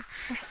 alright, yeah.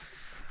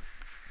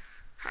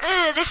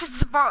 This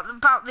is about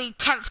the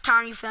 10th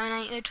time you've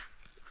donated.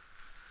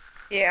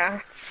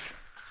 Yeah.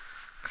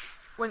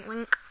 Wink,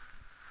 wink.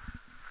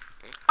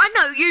 I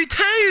know you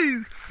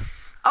too!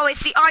 Oh,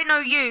 it's the I know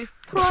you.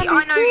 It's the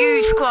I know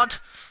you squad.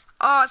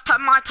 Oh, it's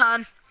my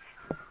turn.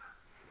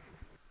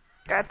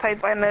 Gotta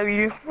type I know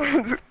you.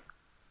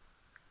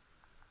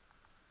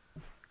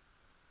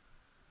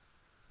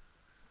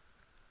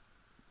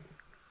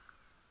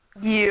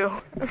 You.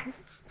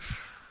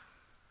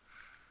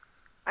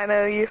 I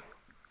know you.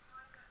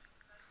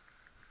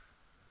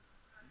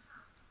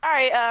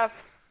 Alright,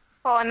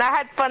 Colin, I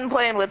had fun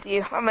playing with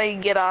you. I'm gonna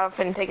get off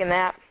and take a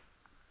nap.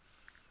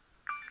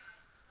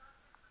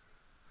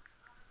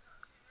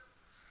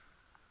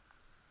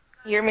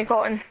 You hear me,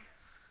 Colton?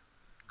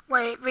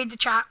 Wait, read the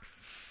chat.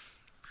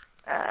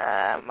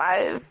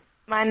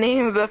 My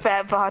name's the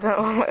Fat Bottom.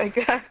 Oh my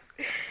god.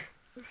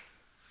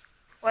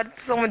 What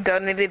if someone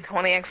donated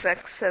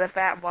 20xx to the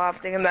Fat Bob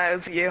thinking that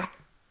was you?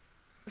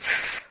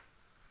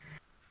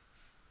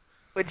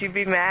 Would you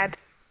be mad?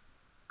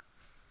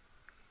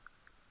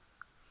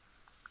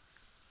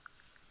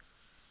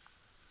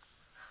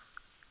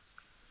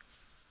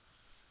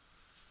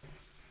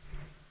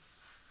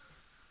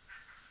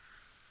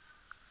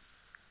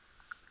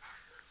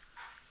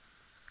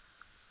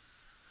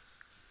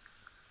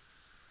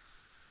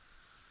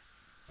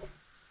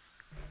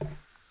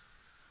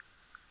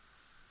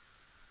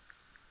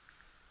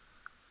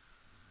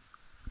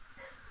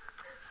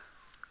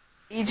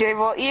 DJ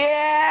Volt,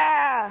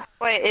 yeah!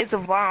 Wait, it's a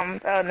bomb.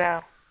 Oh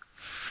no.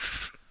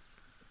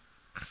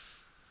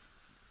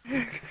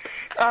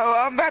 Oh,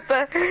 I'm about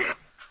to...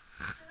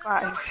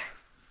 5,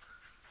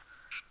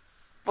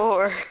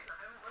 4,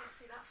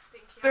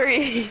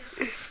 3,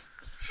 2.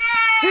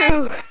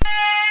 Guys,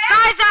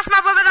 that's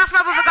my brother,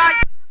 guys.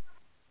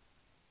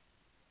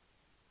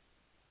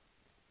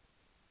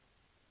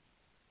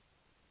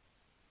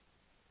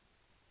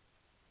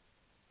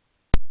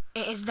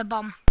 It is the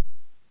bomb.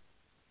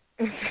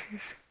 You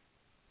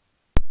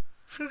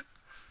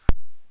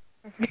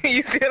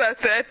see what I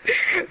said?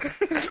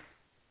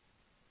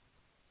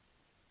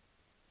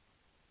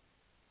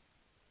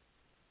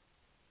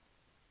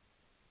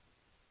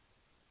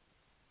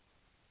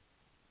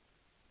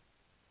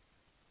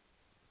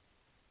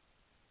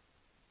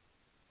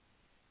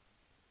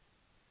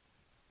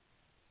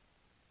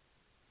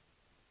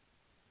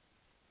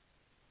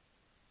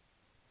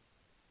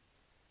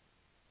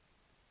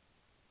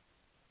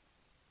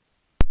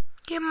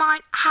 You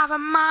might have a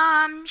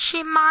mom,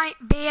 she might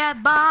be a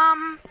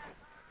bum.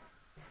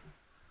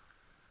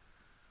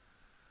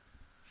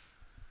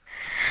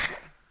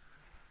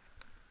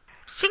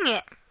 Sing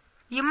it.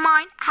 You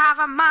might have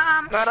a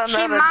mom,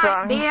 she might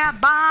song. be a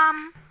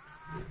bum.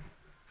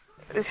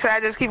 Should I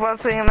just keep on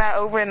singing that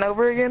over and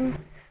over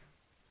again?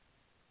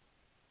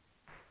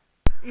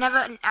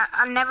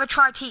 I never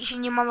try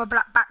teaching your mom a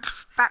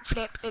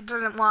backflip. It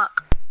doesn't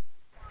work.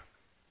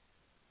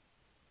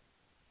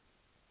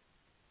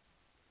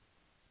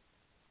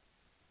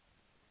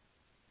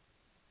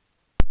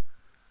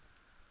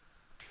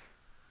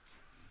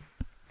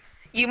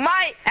 You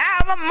might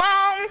have a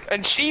mom,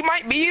 and she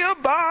might be a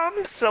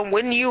bomb. So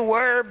when you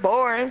were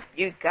born,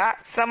 you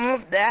got some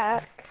of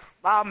that.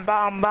 Bomb,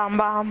 bomb, bomb,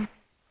 bomb.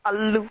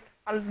 Aloo,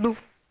 aloo.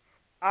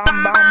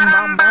 Bomb,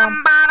 bomb,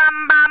 bomb,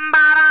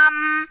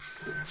 bomb.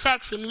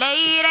 Sexy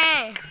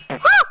lady. Woo, woo,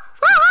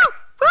 woo,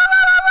 woo,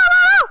 woo, woo,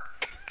 woo.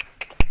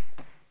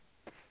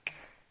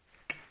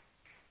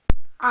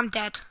 I'm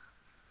dead.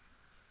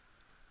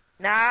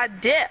 Nah,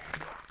 dip.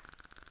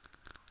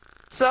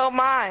 So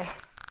am I.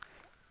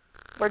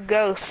 We're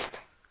ghost.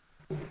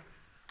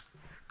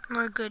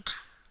 We're good.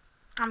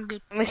 I'm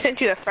good. Let me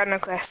send you the friend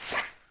request.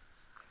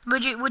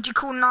 Would you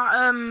call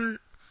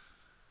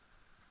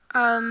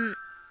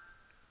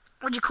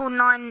would you call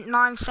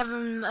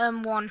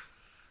 971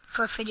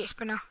 for a fidget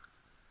spinner?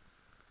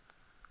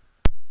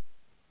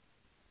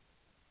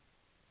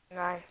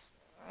 Nice.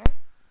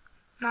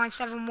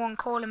 971,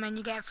 call him and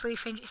you get a free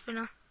fidget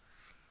spinner.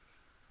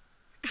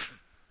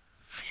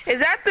 Is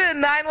that the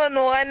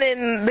 911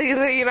 in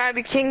the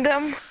United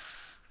Kingdom?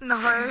 No,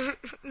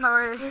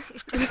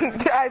 it's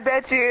different. I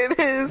bet you it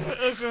is. It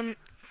isn't.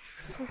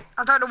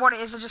 I don't know what it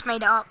is, I just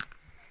made it up.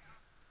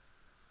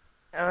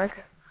 Oh,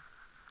 okay.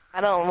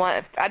 I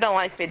don't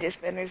like fidget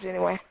spinners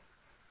anyway.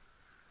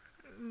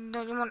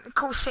 No, you want to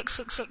call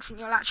 666 and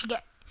you'll actually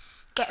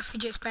get a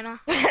fidget spinner.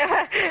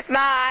 Nah,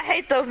 I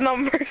hate those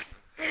numbers.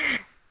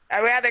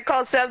 I'd rather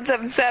call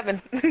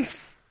 777.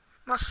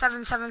 What's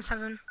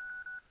 777?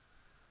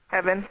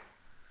 Heaven.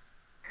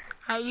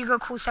 You go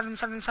call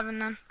 777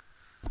 then.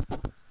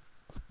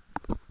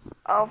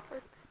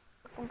 Offers.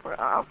 Looking for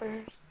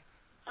offers.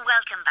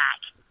 Welcome back.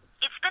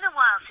 It's been a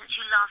while since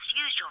you last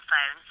used your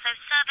phone, so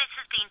service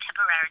has been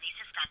temporarily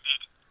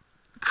suspended.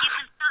 You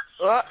can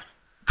start...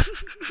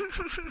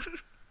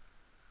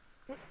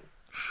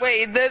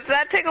 Wait, does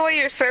that take away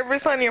your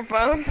service on your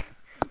phone?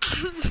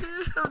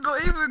 I'm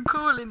not even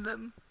calling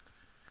them.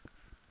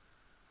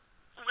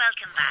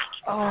 Welcome back.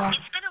 Oh.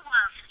 It's been a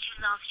while since you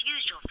last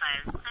used your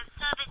phone, so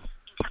service has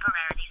been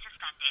temporarily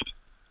suspended.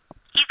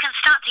 You can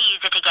start to use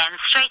it again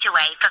straight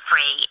away for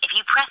free if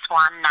you press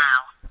 1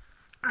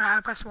 now.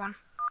 Press 1.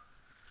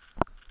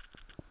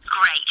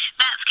 Great,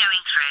 that's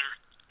going through.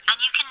 And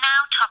you can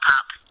now top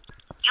up.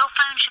 Your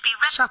phone should be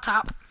ready. Shut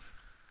up.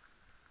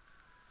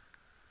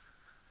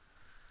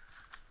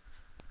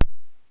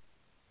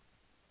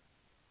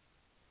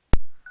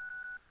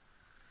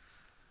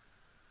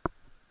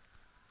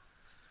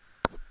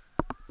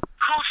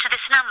 Calls to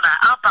this number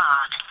are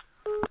barred.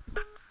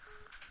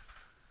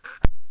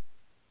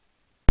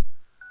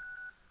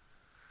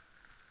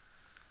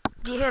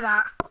 Do you hear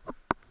that?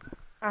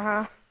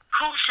 Uh-huh.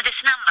 Calls to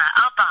this number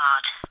are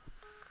barred.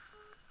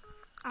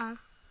 Oh.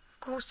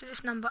 Calls to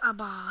this number are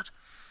barred.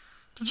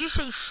 Did you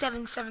say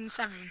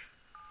 777?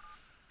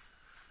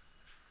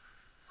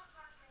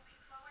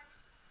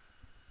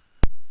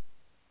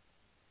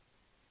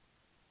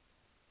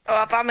 Oh,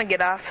 I'm gonna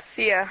get off.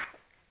 See ya,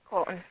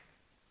 Colton.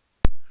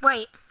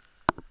 Wait.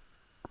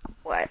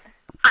 What?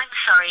 I'm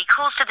sorry,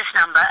 calls to this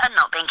number are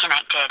not being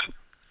connected.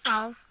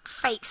 Oh,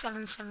 fake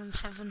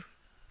 777.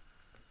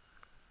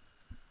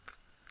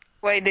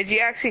 Wait, did you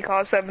actually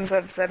call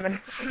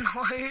 777?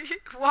 No,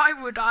 why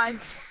would I?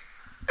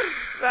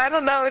 I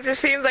don't know, it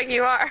just seems like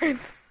you are. Guys,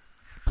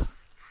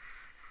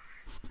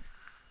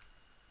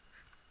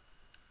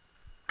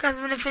 I'm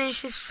gonna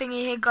finish this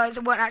thingy here, guys.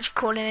 I wasn't actually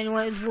calling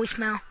anyone, it was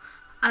voicemail.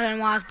 I don't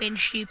know why I was being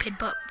stupid,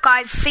 but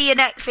guys, see you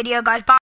next video, guys. Bye.